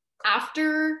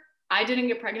 after I didn't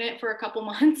get pregnant for a couple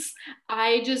months,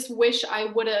 I just wish I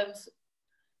would have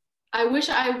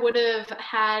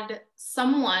had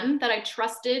someone that I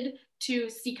trusted to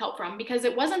seek help from, because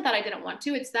it wasn't that I didn't want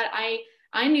to, it's that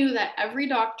I knew that every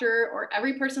doctor or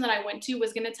every person that I went to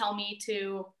was going to tell me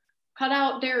to cut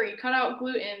out dairy, cut out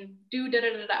gluten, do da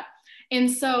da da da. And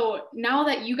so now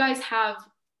that you guys have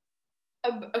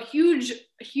a huge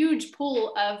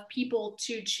pool of people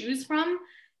to choose from,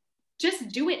 just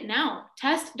do it now.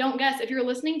 Test, don't guess. If you're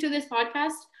listening to this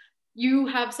podcast, you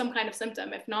have some kind of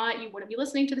symptom. If not, you wouldn't be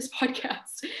listening to this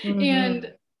podcast. Mm-hmm.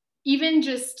 And even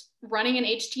just running an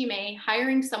HTMA,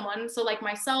 hiring someone. So like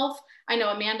myself, I know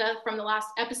Amanda from the last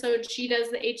episode, she does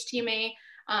the HTMA,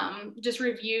 just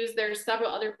reviews. There's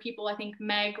several other people, I think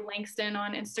Meg Langston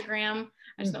on Instagram.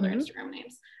 I just know their Instagram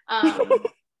names.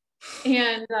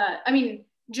 And I mean,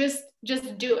 just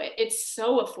do it. It's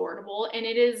so affordable, and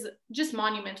it is just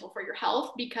monumental for your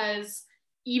health, because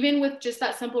even with just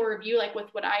that simple review, like with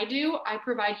what I do, I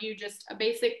provide you just a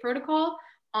basic protocol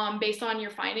based on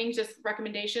your findings, just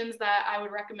recommendations that I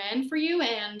would recommend for you.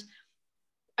 And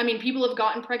I mean, people have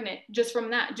gotten pregnant just from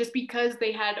that, just because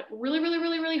they had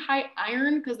really high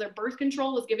iron, because their birth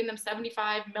control was giving them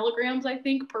 75 milligrams, I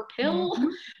think, per pill.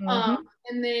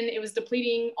 And then it was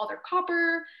depleting all their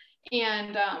copper.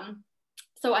 And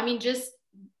so, I mean, just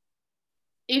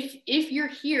if you're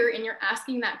here and you're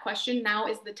asking that question, now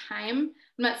is the time.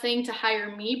 I'm not saying to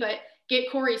hire me, but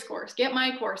get Corey's course, get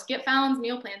my course, get Fallon's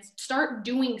meal plans, start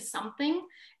doing something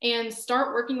and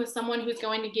start working with someone who's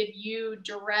going to give you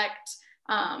direct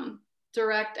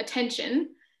direct attention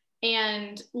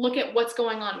and look at what's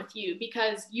going on with you,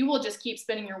 because you will just keep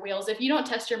spinning your wheels. If you don't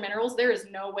test your minerals, there is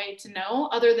no way to know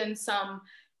other than some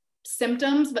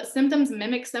symptoms, but symptoms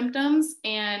mimic symptoms,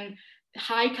 and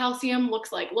high calcium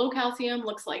looks like low calcium,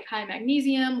 looks like high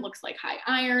magnesium, looks like high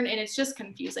iron, and it's just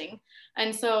confusing.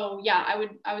 And so, yeah,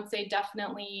 I would say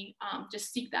definitely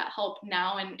just seek that help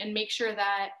now, and make sure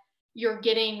that you're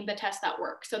getting the tests that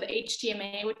work. So the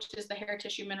HTMA, which is the hair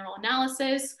tissue mineral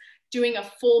analysis, doing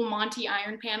a full Monty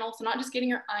iron panel. So not just getting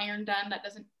your iron done, that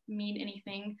doesn't mean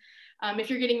anything. If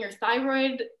you're getting your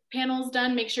thyroid panels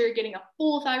done, make sure you're getting a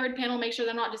full thyroid panel. Make sure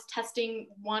they're not just testing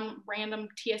one random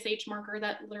TSH marker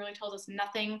that literally tells us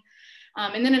nothing.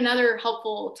 And then another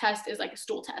helpful test is like a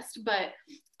stool test. But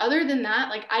other than that,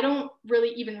 like, I don't really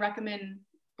even recommend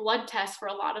blood tests for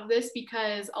a lot of this,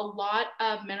 because a lot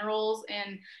of minerals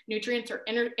and nutrients are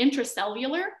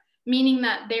intracellular, meaning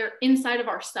that they're inside of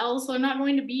our cells. So they're not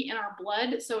going to be in our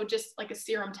blood. So just like a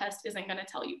serum test isn't going to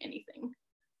tell you anything.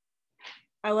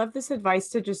 I love this advice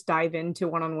to just dive into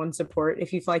one-on-one support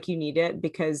if you feel like you need it,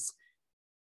 because,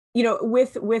 you know,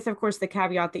 with of course the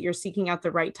caveat that you're seeking out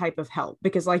the right type of help,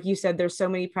 because like you said, there's so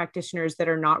many practitioners that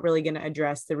are not really going to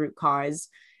address the root cause.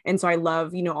 And so I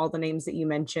love, you know, all the names that you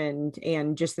mentioned,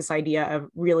 and just this idea of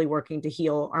really working to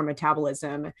heal our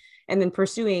metabolism and then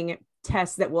pursuing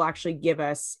tests that will actually give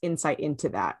us insight into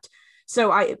that.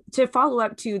 So to follow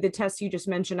up to the tests you just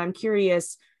mentioned, I'm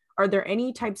curious, are there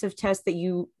any types of tests that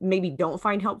you maybe don't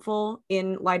find helpful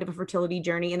in light of a fertility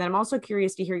journey? And then I'm also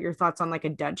curious to hear your thoughts on like a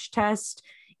Dutch test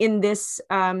in this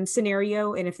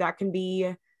scenario, and if that can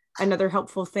be another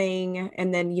helpful thing.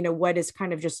 And then, you know, what is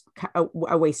kind of just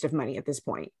a waste of money at this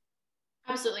point?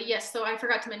 Absolutely, yes. So I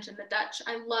forgot to mention the Dutch.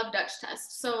 I love Dutch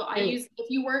tests. So I use, if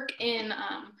you work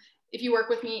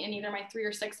with me in either my 3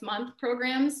 or 6 month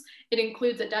programs, it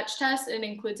includes a Dutch test, and it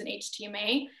includes an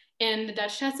HTMA. And the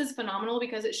Dutch test is phenomenal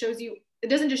because it shows you, it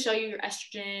doesn't just show you your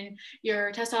estrogen,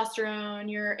 your testosterone,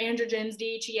 your androgens,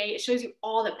 DHEA. It shows you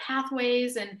all the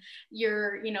pathways and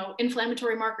your, you know,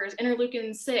 inflammatory markers,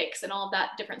 interleukin 6, and all of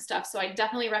that different stuff. So I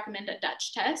definitely recommend a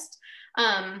Dutch test.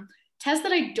 Test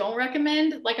that I don't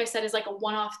recommend, like I said, is like a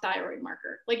one-off thyroid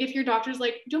marker. Like if your doctor's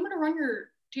like, do you want me to run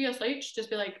your TSH? Just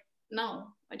be like, no,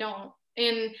 I don't.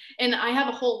 And I have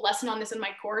a whole lesson on this in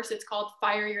my course. It's called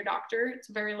Fire Your Doctor. It's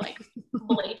very like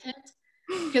blatant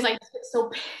because I get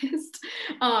so pissed.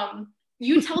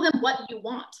 You tell them what you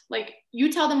want. Like,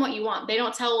 you tell them what you want. They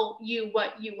don't tell you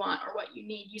what you want or what you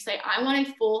need. You say, I want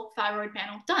a full thyroid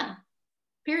panel done.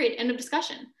 Period. End of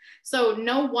discussion. So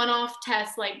no one-off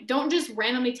tests. Like, don't just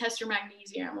randomly test your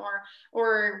magnesium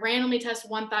or randomly test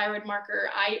one thyroid marker.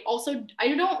 I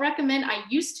don't recommend,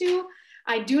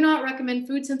 I do not recommend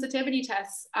food sensitivity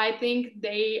tests. I think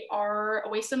they are a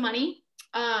waste of money.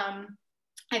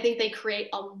 I think they create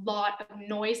a lot of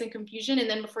noise and confusion. And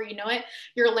then before you know it,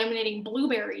 you're eliminating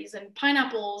blueberries and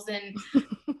pineapples and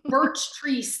birch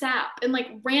tree sap and like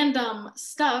random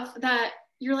stuff that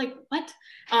you're like, what?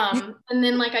 And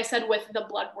then, like I said, with the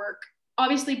blood work,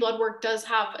 obviously blood work does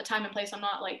have a time and place. I'm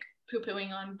not like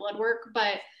poo-pooing on blood work,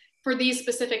 but for these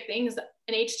specific things,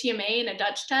 an HTMA and a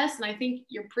Dutch test, and I think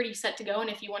you're pretty set to go. And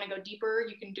if you want to go deeper,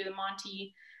 you can do the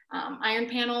Monty iron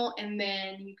panel, and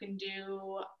then you can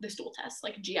do the stool test,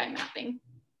 like GI mapping.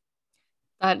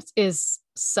 That is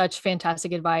such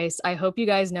fantastic advice. I hope you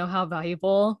guys know how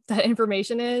valuable that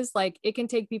information is. Like, it can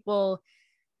take people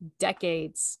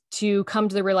decades to come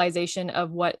to the realization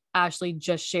of what Ashlee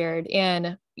just shared.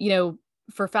 And, you know,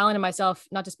 for Fallon and myself,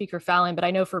 not to speak for Fallon, but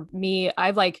I know for me,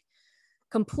 I've like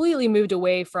completely moved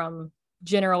away from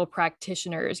general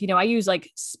practitioners. You know, I use like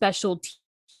specialty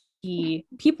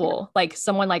people, like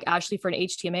someone like Ashlee for an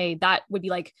HTMA. That would be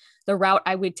like the route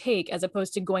I would take, as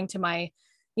opposed to going to my,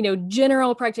 you know,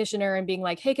 general practitioner and being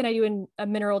like, hey, can I do a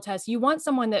mineral test? You want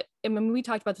someone that, I mean, we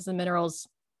talked about this in the minerals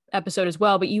episode as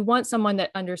well, but you want someone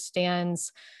that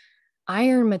understands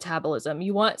iron metabolism.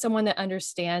 You want someone that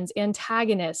understands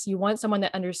antagonists. You want someone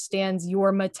that understands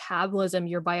your metabolism,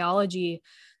 your biology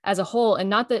as a whole. And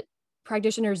not that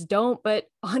practitioners don't, but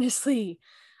honestly,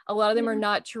 a lot of them are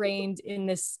not trained in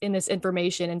this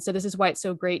information. And so this is why it's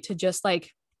so great to just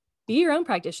like be your own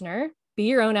practitioner, be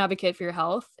your own advocate for your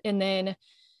health, and then,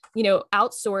 you know,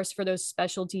 outsource for those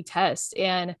specialty tests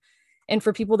and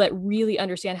for people that really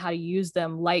understand how to use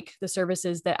them, like the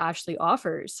services that Ashlee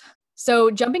offers.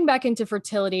 So jumping back into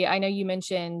fertility, I know you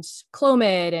mentioned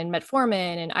Clomid and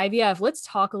metformin and IVF. Let's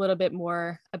talk a little bit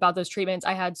more about those treatments.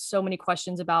 I had so many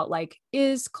questions about, like,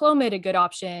 is Clomid a good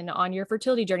option on your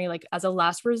fertility journey, like as a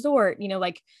last resort? You know,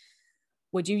 like,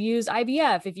 would you use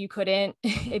IVF if you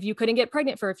couldn't get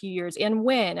pregnant for a few years, and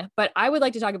when? But I would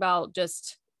like to talk about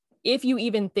just if you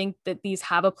even think that these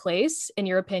have a place, in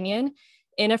your opinion,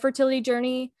 in a fertility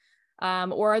journey,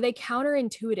 or are they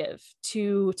counterintuitive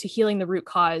to healing the root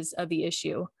cause of the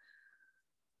issue?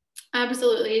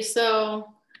 Absolutely. So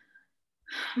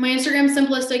my Instagram's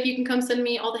simplistic. You can come send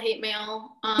me all the hate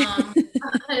mail.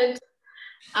 But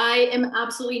I am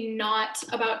absolutely not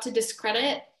about to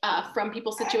discredit from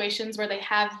people's situations where they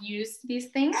have used these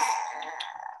things.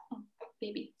 Oh,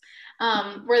 baby.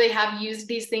 Where they have used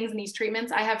these things and these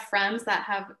treatments. I have friends that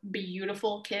have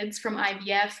beautiful kids from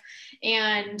IVF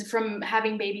and from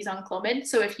having babies on Clomid.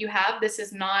 So if you have, this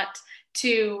is not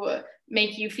to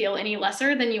make you feel any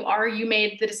lesser than you are. You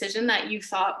made the decision that you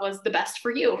thought was the best for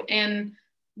you. And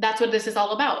that's what this is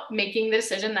all about, making the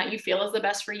decision that you feel is the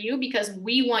best for you, because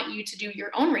we want you to do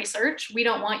your own research. We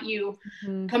don't want you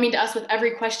coming to us with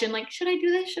every question like, should I do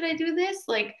this? Should I do this?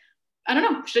 Like, I don't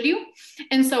know, should you?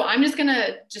 And so I'm just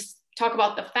gonna talk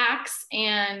about the facts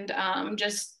and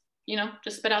just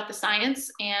spit out the science.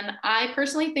 And I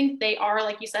personally think they are,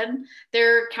 like you said,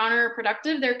 they're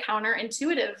counterproductive, they're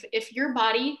counterintuitive. If your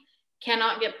body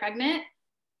cannot get pregnant,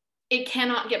 it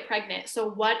cannot get pregnant. So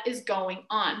what is going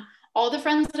on? All the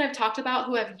friends that I've talked about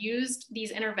who have used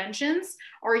these interventions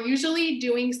are usually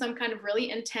doing some kind of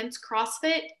really intense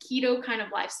CrossFit, keto kind of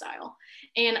lifestyle.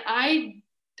 And I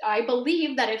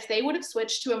believe that if they would have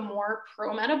switched to a more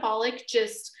pro-metabolic,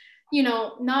 just,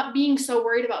 not being so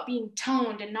worried about being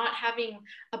toned and not having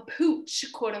a pooch,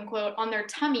 quote unquote, on their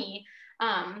tummy,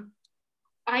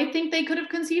 I think they could have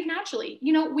conceived naturally.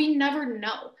 We never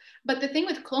know. But the thing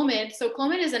with Clomid, so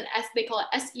Clomid is they call it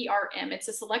SERM. It's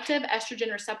a selective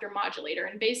estrogen receptor modulator.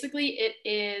 And basically it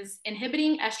is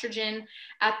inhibiting estrogen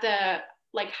at the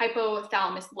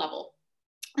hypothalamus level.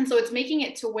 And so it's making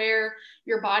it to where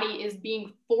your body is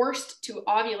being forced to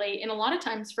ovulate, and a lot of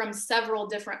times from several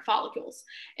different follicles.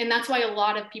 And that's why a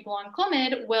lot of people on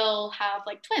Clomid will have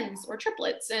like twins or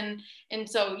triplets. And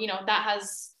so, that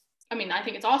has, I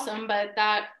think it's awesome, but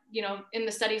that, in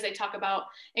the studies, they talk about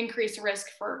increased risk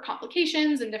for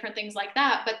complications and different things like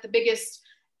that. But the biggest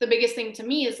thing to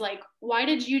me is like, why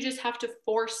did you just have to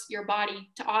force your body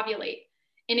to ovulate?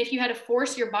 And if you had to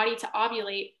force your body to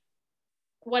ovulate,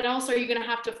 what else are you going to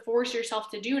have to force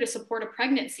yourself to do to support a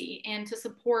pregnancy and to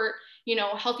support,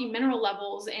 healthy mineral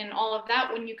levels and all of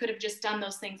that, when you could have just done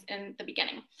those things in the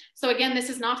beginning? So again,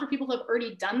 this is not for people who have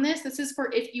already done this. This is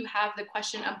for if you have the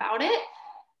question about it.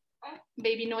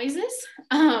 Baby noises.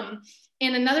 And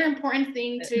another important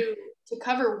thing to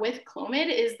cover with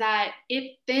Clomid is that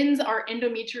it thins our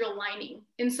endometrial lining.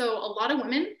 And so a lot of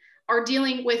women are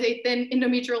dealing with a thin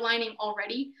endometrial lining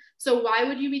already. So why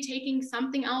would you be taking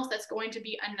something else that's going to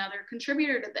be another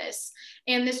contributor to this?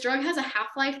 And this drug has a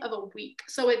half-life of a week.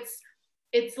 So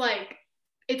it's like,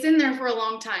 it's in there for a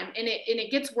long time, and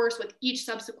it gets worse with each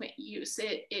subsequent use.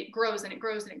 It grows and it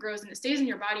grows and it grows, and it stays in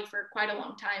your body for quite a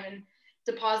long time and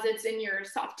deposits in your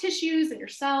soft tissues and your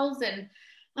cells. And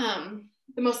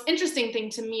the most interesting thing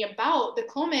to me about the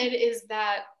Clomid is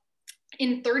that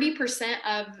in 30%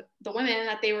 of the women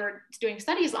that they were doing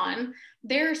studies on,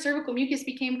 their cervical mucus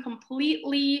became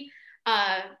completely,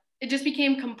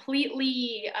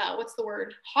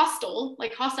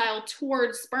 hostile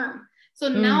towards sperm. So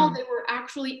now they were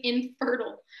actually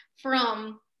infertile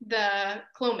from the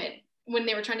Clomid when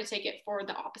they were trying to take it for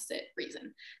the opposite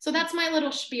reason. So that's my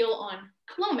little spiel on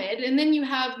Clomid. And then you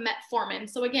have metformin.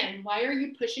 So again, why are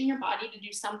you pushing your body to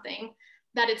do something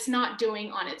that it's not doing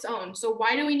on its own? So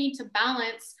why do we need to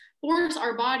force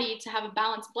our body to have a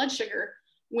balanced blood sugar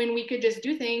when we could just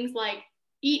do things like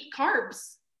eat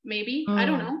carbs? Maybe, I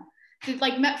don't know.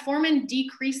 Like metformin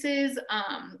decreases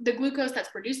the glucose that's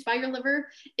produced by your liver.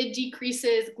 It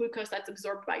decreases glucose that's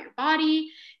absorbed by your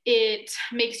body. It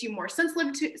makes you more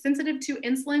sensitive to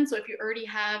insulin. So if you already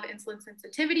have insulin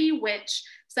sensitivity, which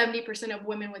 70% of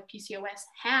women with PCOS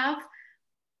have,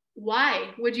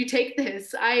 why would you take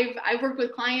this? I've worked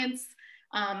with clients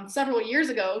several years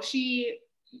ago.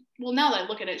 Now that I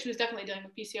look at it, she was definitely dealing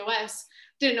with PCOS.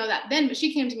 Didn't know that then, but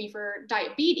she came to me for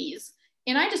diabetes.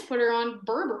 And I just put her on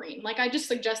berberine. Like I just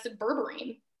suggested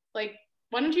berberine. Like,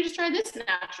 why don't you just try this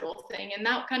natural thing? And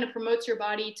that kind of promotes your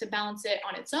body to balance it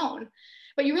on its own.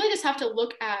 But you really just have to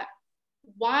look at,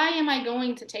 why am I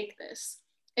going to take this?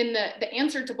 And the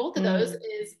answer to both of those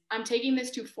is, I'm taking this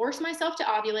to force myself to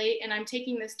ovulate, and I'm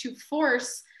taking this to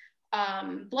force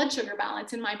blood sugar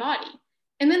balance in my body.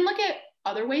 And then look at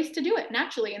other ways to do it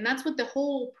naturally. And that's what the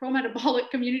whole pro-metabolic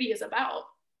community is about.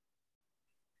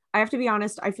 I have to be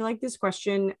honest, I feel like this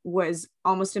question was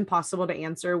almost impossible to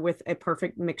answer with a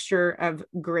perfect mixture of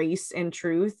grace and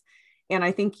truth. And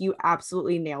I think you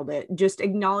absolutely nailed it. Just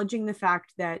acknowledging the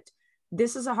fact that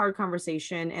this is a hard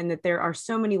conversation, and that there are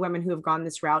so many women who have gone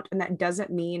this route. And that doesn't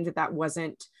mean that that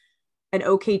wasn't an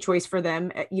okay choice for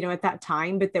them, you know, at that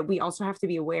time, but that we also have to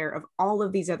be aware of all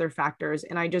of these other factors.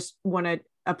 And I just want to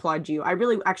applaud you. I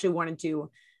really actually wanted to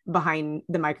behind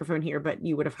the microphone here, but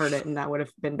you would have heard it and that would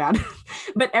have been bad.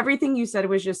 But everything you said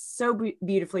was just so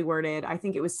beautifully worded. I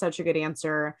think it was such a good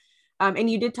answer. And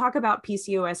you did talk about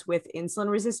PCOS with insulin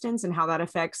resistance and how that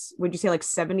affects, would you say, like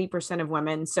 70% of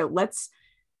women? So let's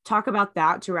talk about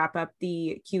that to wrap up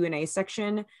the Q&A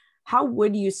section. How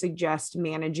would you suggest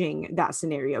managing that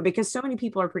scenario? Because so many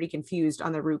people are pretty confused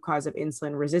on the root cause of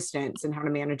insulin resistance and how to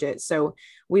manage it. So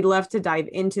we'd love to dive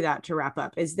into that to wrap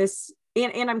up. Is this,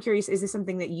 and I'm curious, is this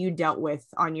something that you dealt with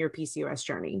on your PCOS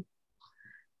journey?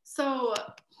 So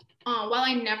while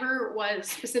I never was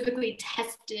specifically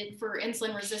tested for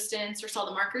insulin resistance or saw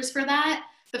the markers for that,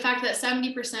 the fact that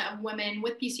 70% of women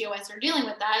with PCOS are dealing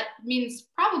with that means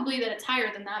probably that it's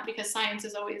higher than that, because science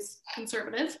is always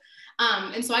conservative.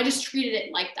 And so I just treated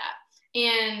it like that.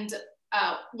 And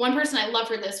one person I love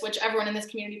for this, which everyone in this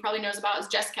community probably knows about, is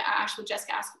Jessica Ash with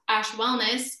Jessica Ash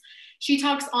Wellness. She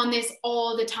talks on this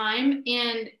all the time.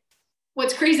 And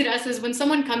what's crazy to us is when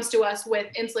someone comes to us with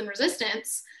insulin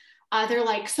resistance, they're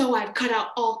like, so I've cut out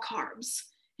all carbs.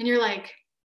 And you're like,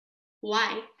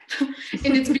 why?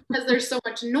 And it's because there's so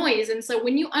much noise. And so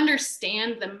when you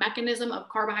understand the mechanism of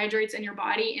carbohydrates in your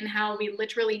body and how we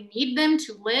literally need them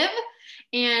to live,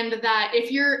 and that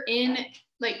if you're in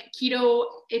like keto,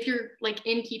 if you're like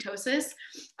in ketosis,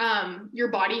 your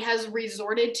body has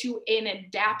resorted to an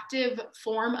adaptive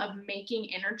form of making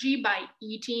energy by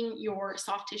eating your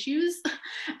soft tissues.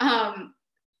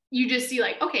 You just see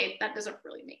like, okay, that doesn't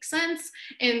really make sense.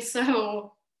 And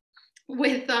so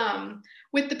with the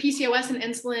PCOS and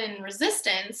insulin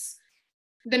resistance,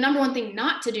 the number one thing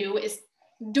not to do is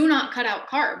do not cut out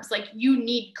carbs. Like, you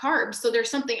need carbs. So there's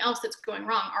something else that's going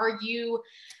wrong.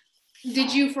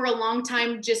 Did you for a long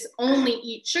time just only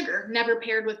eat sugar, never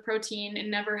paired with protein and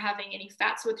never having any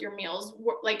fats with your meals?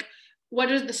 Like,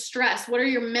 what is the stress? What are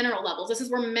your mineral levels? This is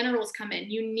where minerals come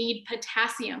in. You need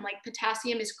potassium. Like,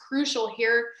 potassium is crucial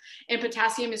here, and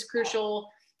potassium is crucial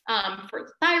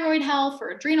for thyroid health, for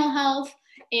adrenal health.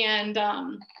 And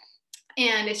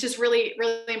it's just really,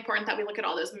 really important that we look at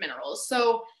all those minerals.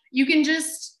 So you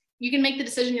can make the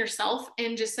decision yourself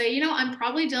and just say, you know, I'm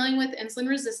probably dealing with insulin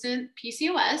resistant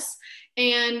PCOS,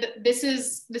 and this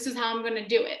is how I'm going to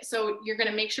do it. So you're going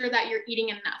to make sure that you're eating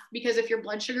enough, because if your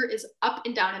blood sugar is up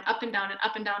and down and up and down and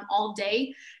up and down all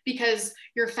day because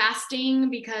you're fasting,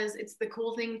 because it's the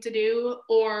cool thing to do,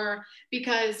 or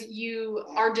because you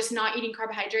are just not eating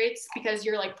carbohydrates because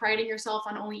you're like priding yourself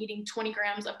on only eating 20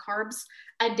 grams of carbs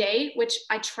a day, which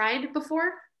I tried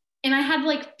before, and I had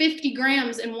like 50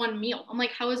 grams in one meal. I'm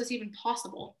like, how is this even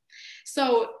possible?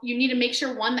 So you need to make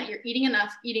sure, one, that you're eating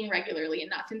enough, eating regularly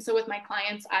enough. And so with my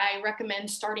clients, I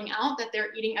recommend starting out that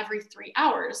they're eating every 3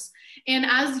 hours. And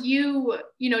as you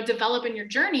develop in your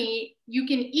journey, you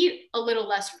can eat a little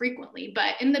less frequently.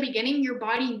 But in the beginning, your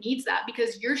body needs that,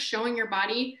 because you're showing your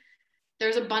body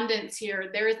there's abundance here.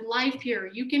 There is life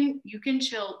here. You can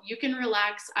chill. You can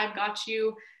relax. I've got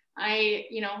you.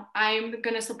 I'm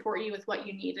going to support you with what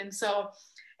you need.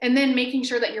 And then making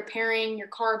sure that you're pairing your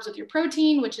carbs with your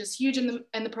protein, which is huge in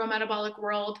the pro-metabolic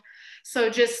world. So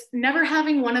just never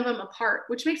having one of them apart,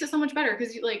 which makes it so much better,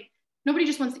 because nobody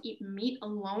just wants to eat meat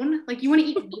alone. Like, you want to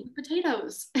eat meat with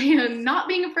potatoes, and not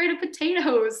being afraid of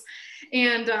potatoes,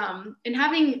 and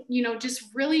having, just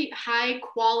really high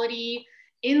quality,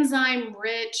 enzyme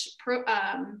rich,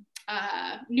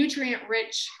 nutrient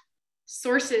rich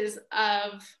sources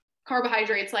of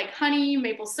carbohydrates, like honey,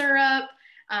 maple syrup,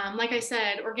 like I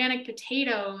said, organic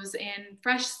potatoes and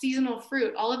fresh seasonal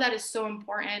fruit. All of that is so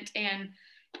important, and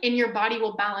your body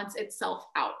will balance itself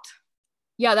out.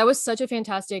 Yeah, that was such a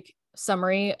fantastic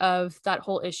summary of that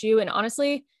whole issue. And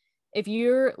honestly, if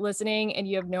you're listening and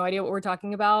you have no idea what we're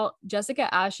talking about,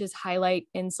 Jessica Ash's highlight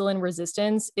insulin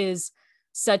resistance is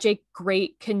such a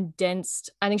great condensed,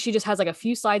 I think she just has like a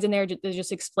few slides in there to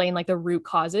just explain like the root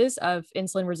causes of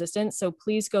insulin resistance. So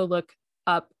please go look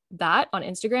up that on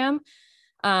Instagram.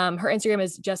 Her Instagram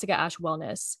is Jessica Ash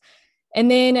Wellness. And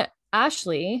then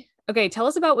Ashlee, okay, tell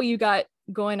us about what you got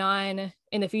going on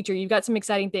in the future. You've got some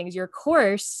exciting things. Your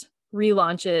course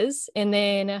relaunches, and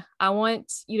then I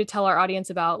want you to tell our audience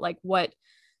about like what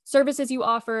services you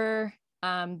offer,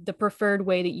 the preferred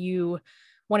way that you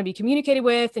want to be communicated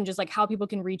with, and just like how people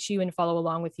can reach you and follow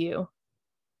along with you.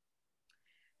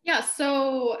 Yeah,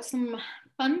 so some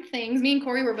fun things. Me and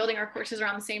Corey were building our courses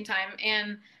around the same time,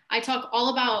 and I talk all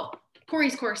about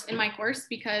Corey's course in my course,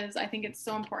 because I think it's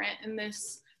so important in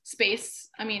this space.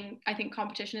 I mean, I think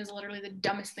competition is literally the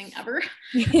dumbest thing ever.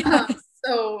 Yes.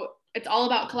 So it's all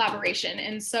about collaboration.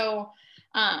 And so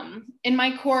in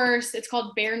my course, it's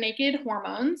called Bare Naked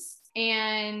Hormones,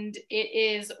 and it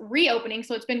is reopening.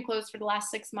 So it's been closed for the last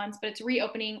 6 months, but it's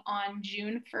reopening on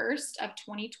June 1st of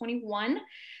 2021.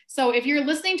 So if you're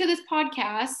listening to this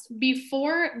podcast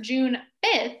before June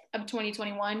 5th of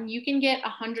 2021, you can get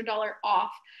 $100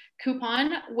 off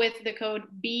coupon with the code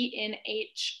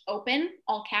BNHOPEN,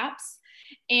 all caps.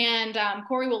 And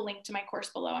Corey will link to my course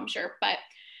below, I'm sure. But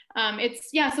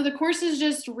so the course is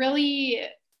just really,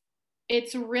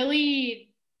 it's really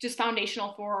just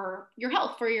foundational for your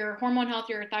health, for your hormone health,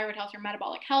 your thyroid health, your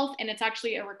metabolic health. And it's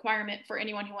actually a requirement for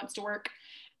anyone who wants to work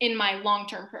in my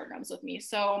long-term programs with me.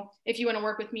 So if you want to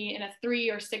work with me in a 3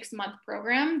 or 6 month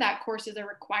program, that course is a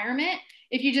requirement.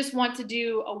 If you just want to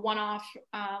do a one-off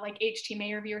like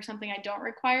HTMA review or something, I don't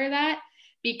require that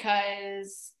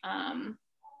because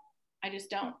I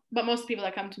just don't. But most people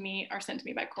that come to me are sent to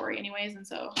me by Corey anyways, and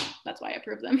so that's why I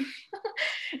approve them.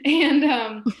 And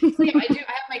so yeah, I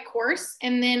have my course,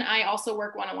 and then I also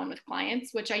work one-on-one with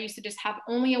clients, which I used to just have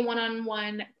only a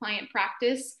one-on-one client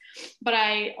practice, but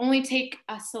I only take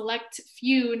a select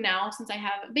few now since I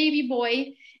have a baby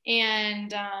boy.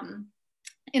 And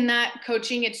in that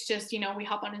coaching, it's just, we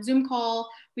hop on a Zoom call,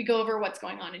 we go over what's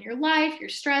going on in your life, your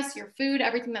stress, your food,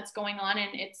 everything that's going on, and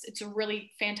it's a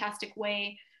really fantastic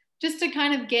way just to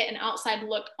kind of get an outside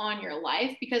look on your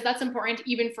life, because that's important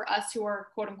even for us who are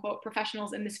quote unquote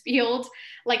professionals in this field.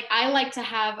 Like, I like to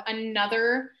have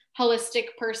another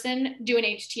holistic person do an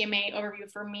HTMA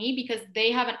overview for me because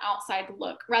they have an outside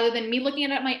look rather than me looking at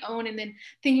it on my own and then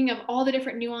thinking of all the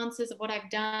different nuances of what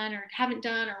I've done or haven't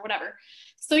done or whatever.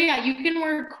 So yeah, you can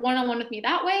work one-on-one with me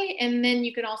that way. And then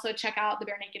you can also check out the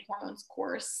Bare Naked Hormones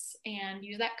course and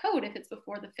use that code if it's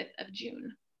before the 5th of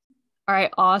June. All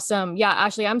right. Awesome. Yeah,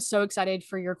 Ashlee, I'm so excited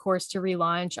for your course to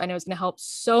relaunch. I know it's going to help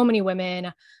so many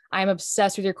women. I'm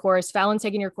obsessed with your course. Fallon's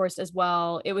taking your course as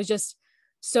well. It was just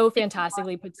so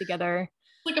fantastically put together.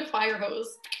 Like a fire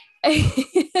hose.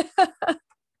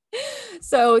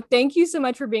 So thank you so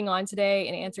much for being on today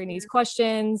and answering these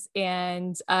questions.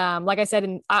 And like I said,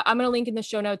 I'm going to link in the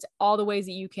show notes all the ways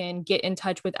that you can get in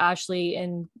touch with Ashlee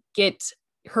and get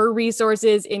her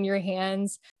resources in your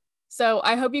hands. So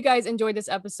I hope you guys enjoyed this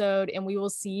episode, and we will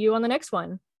see you on the next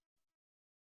one.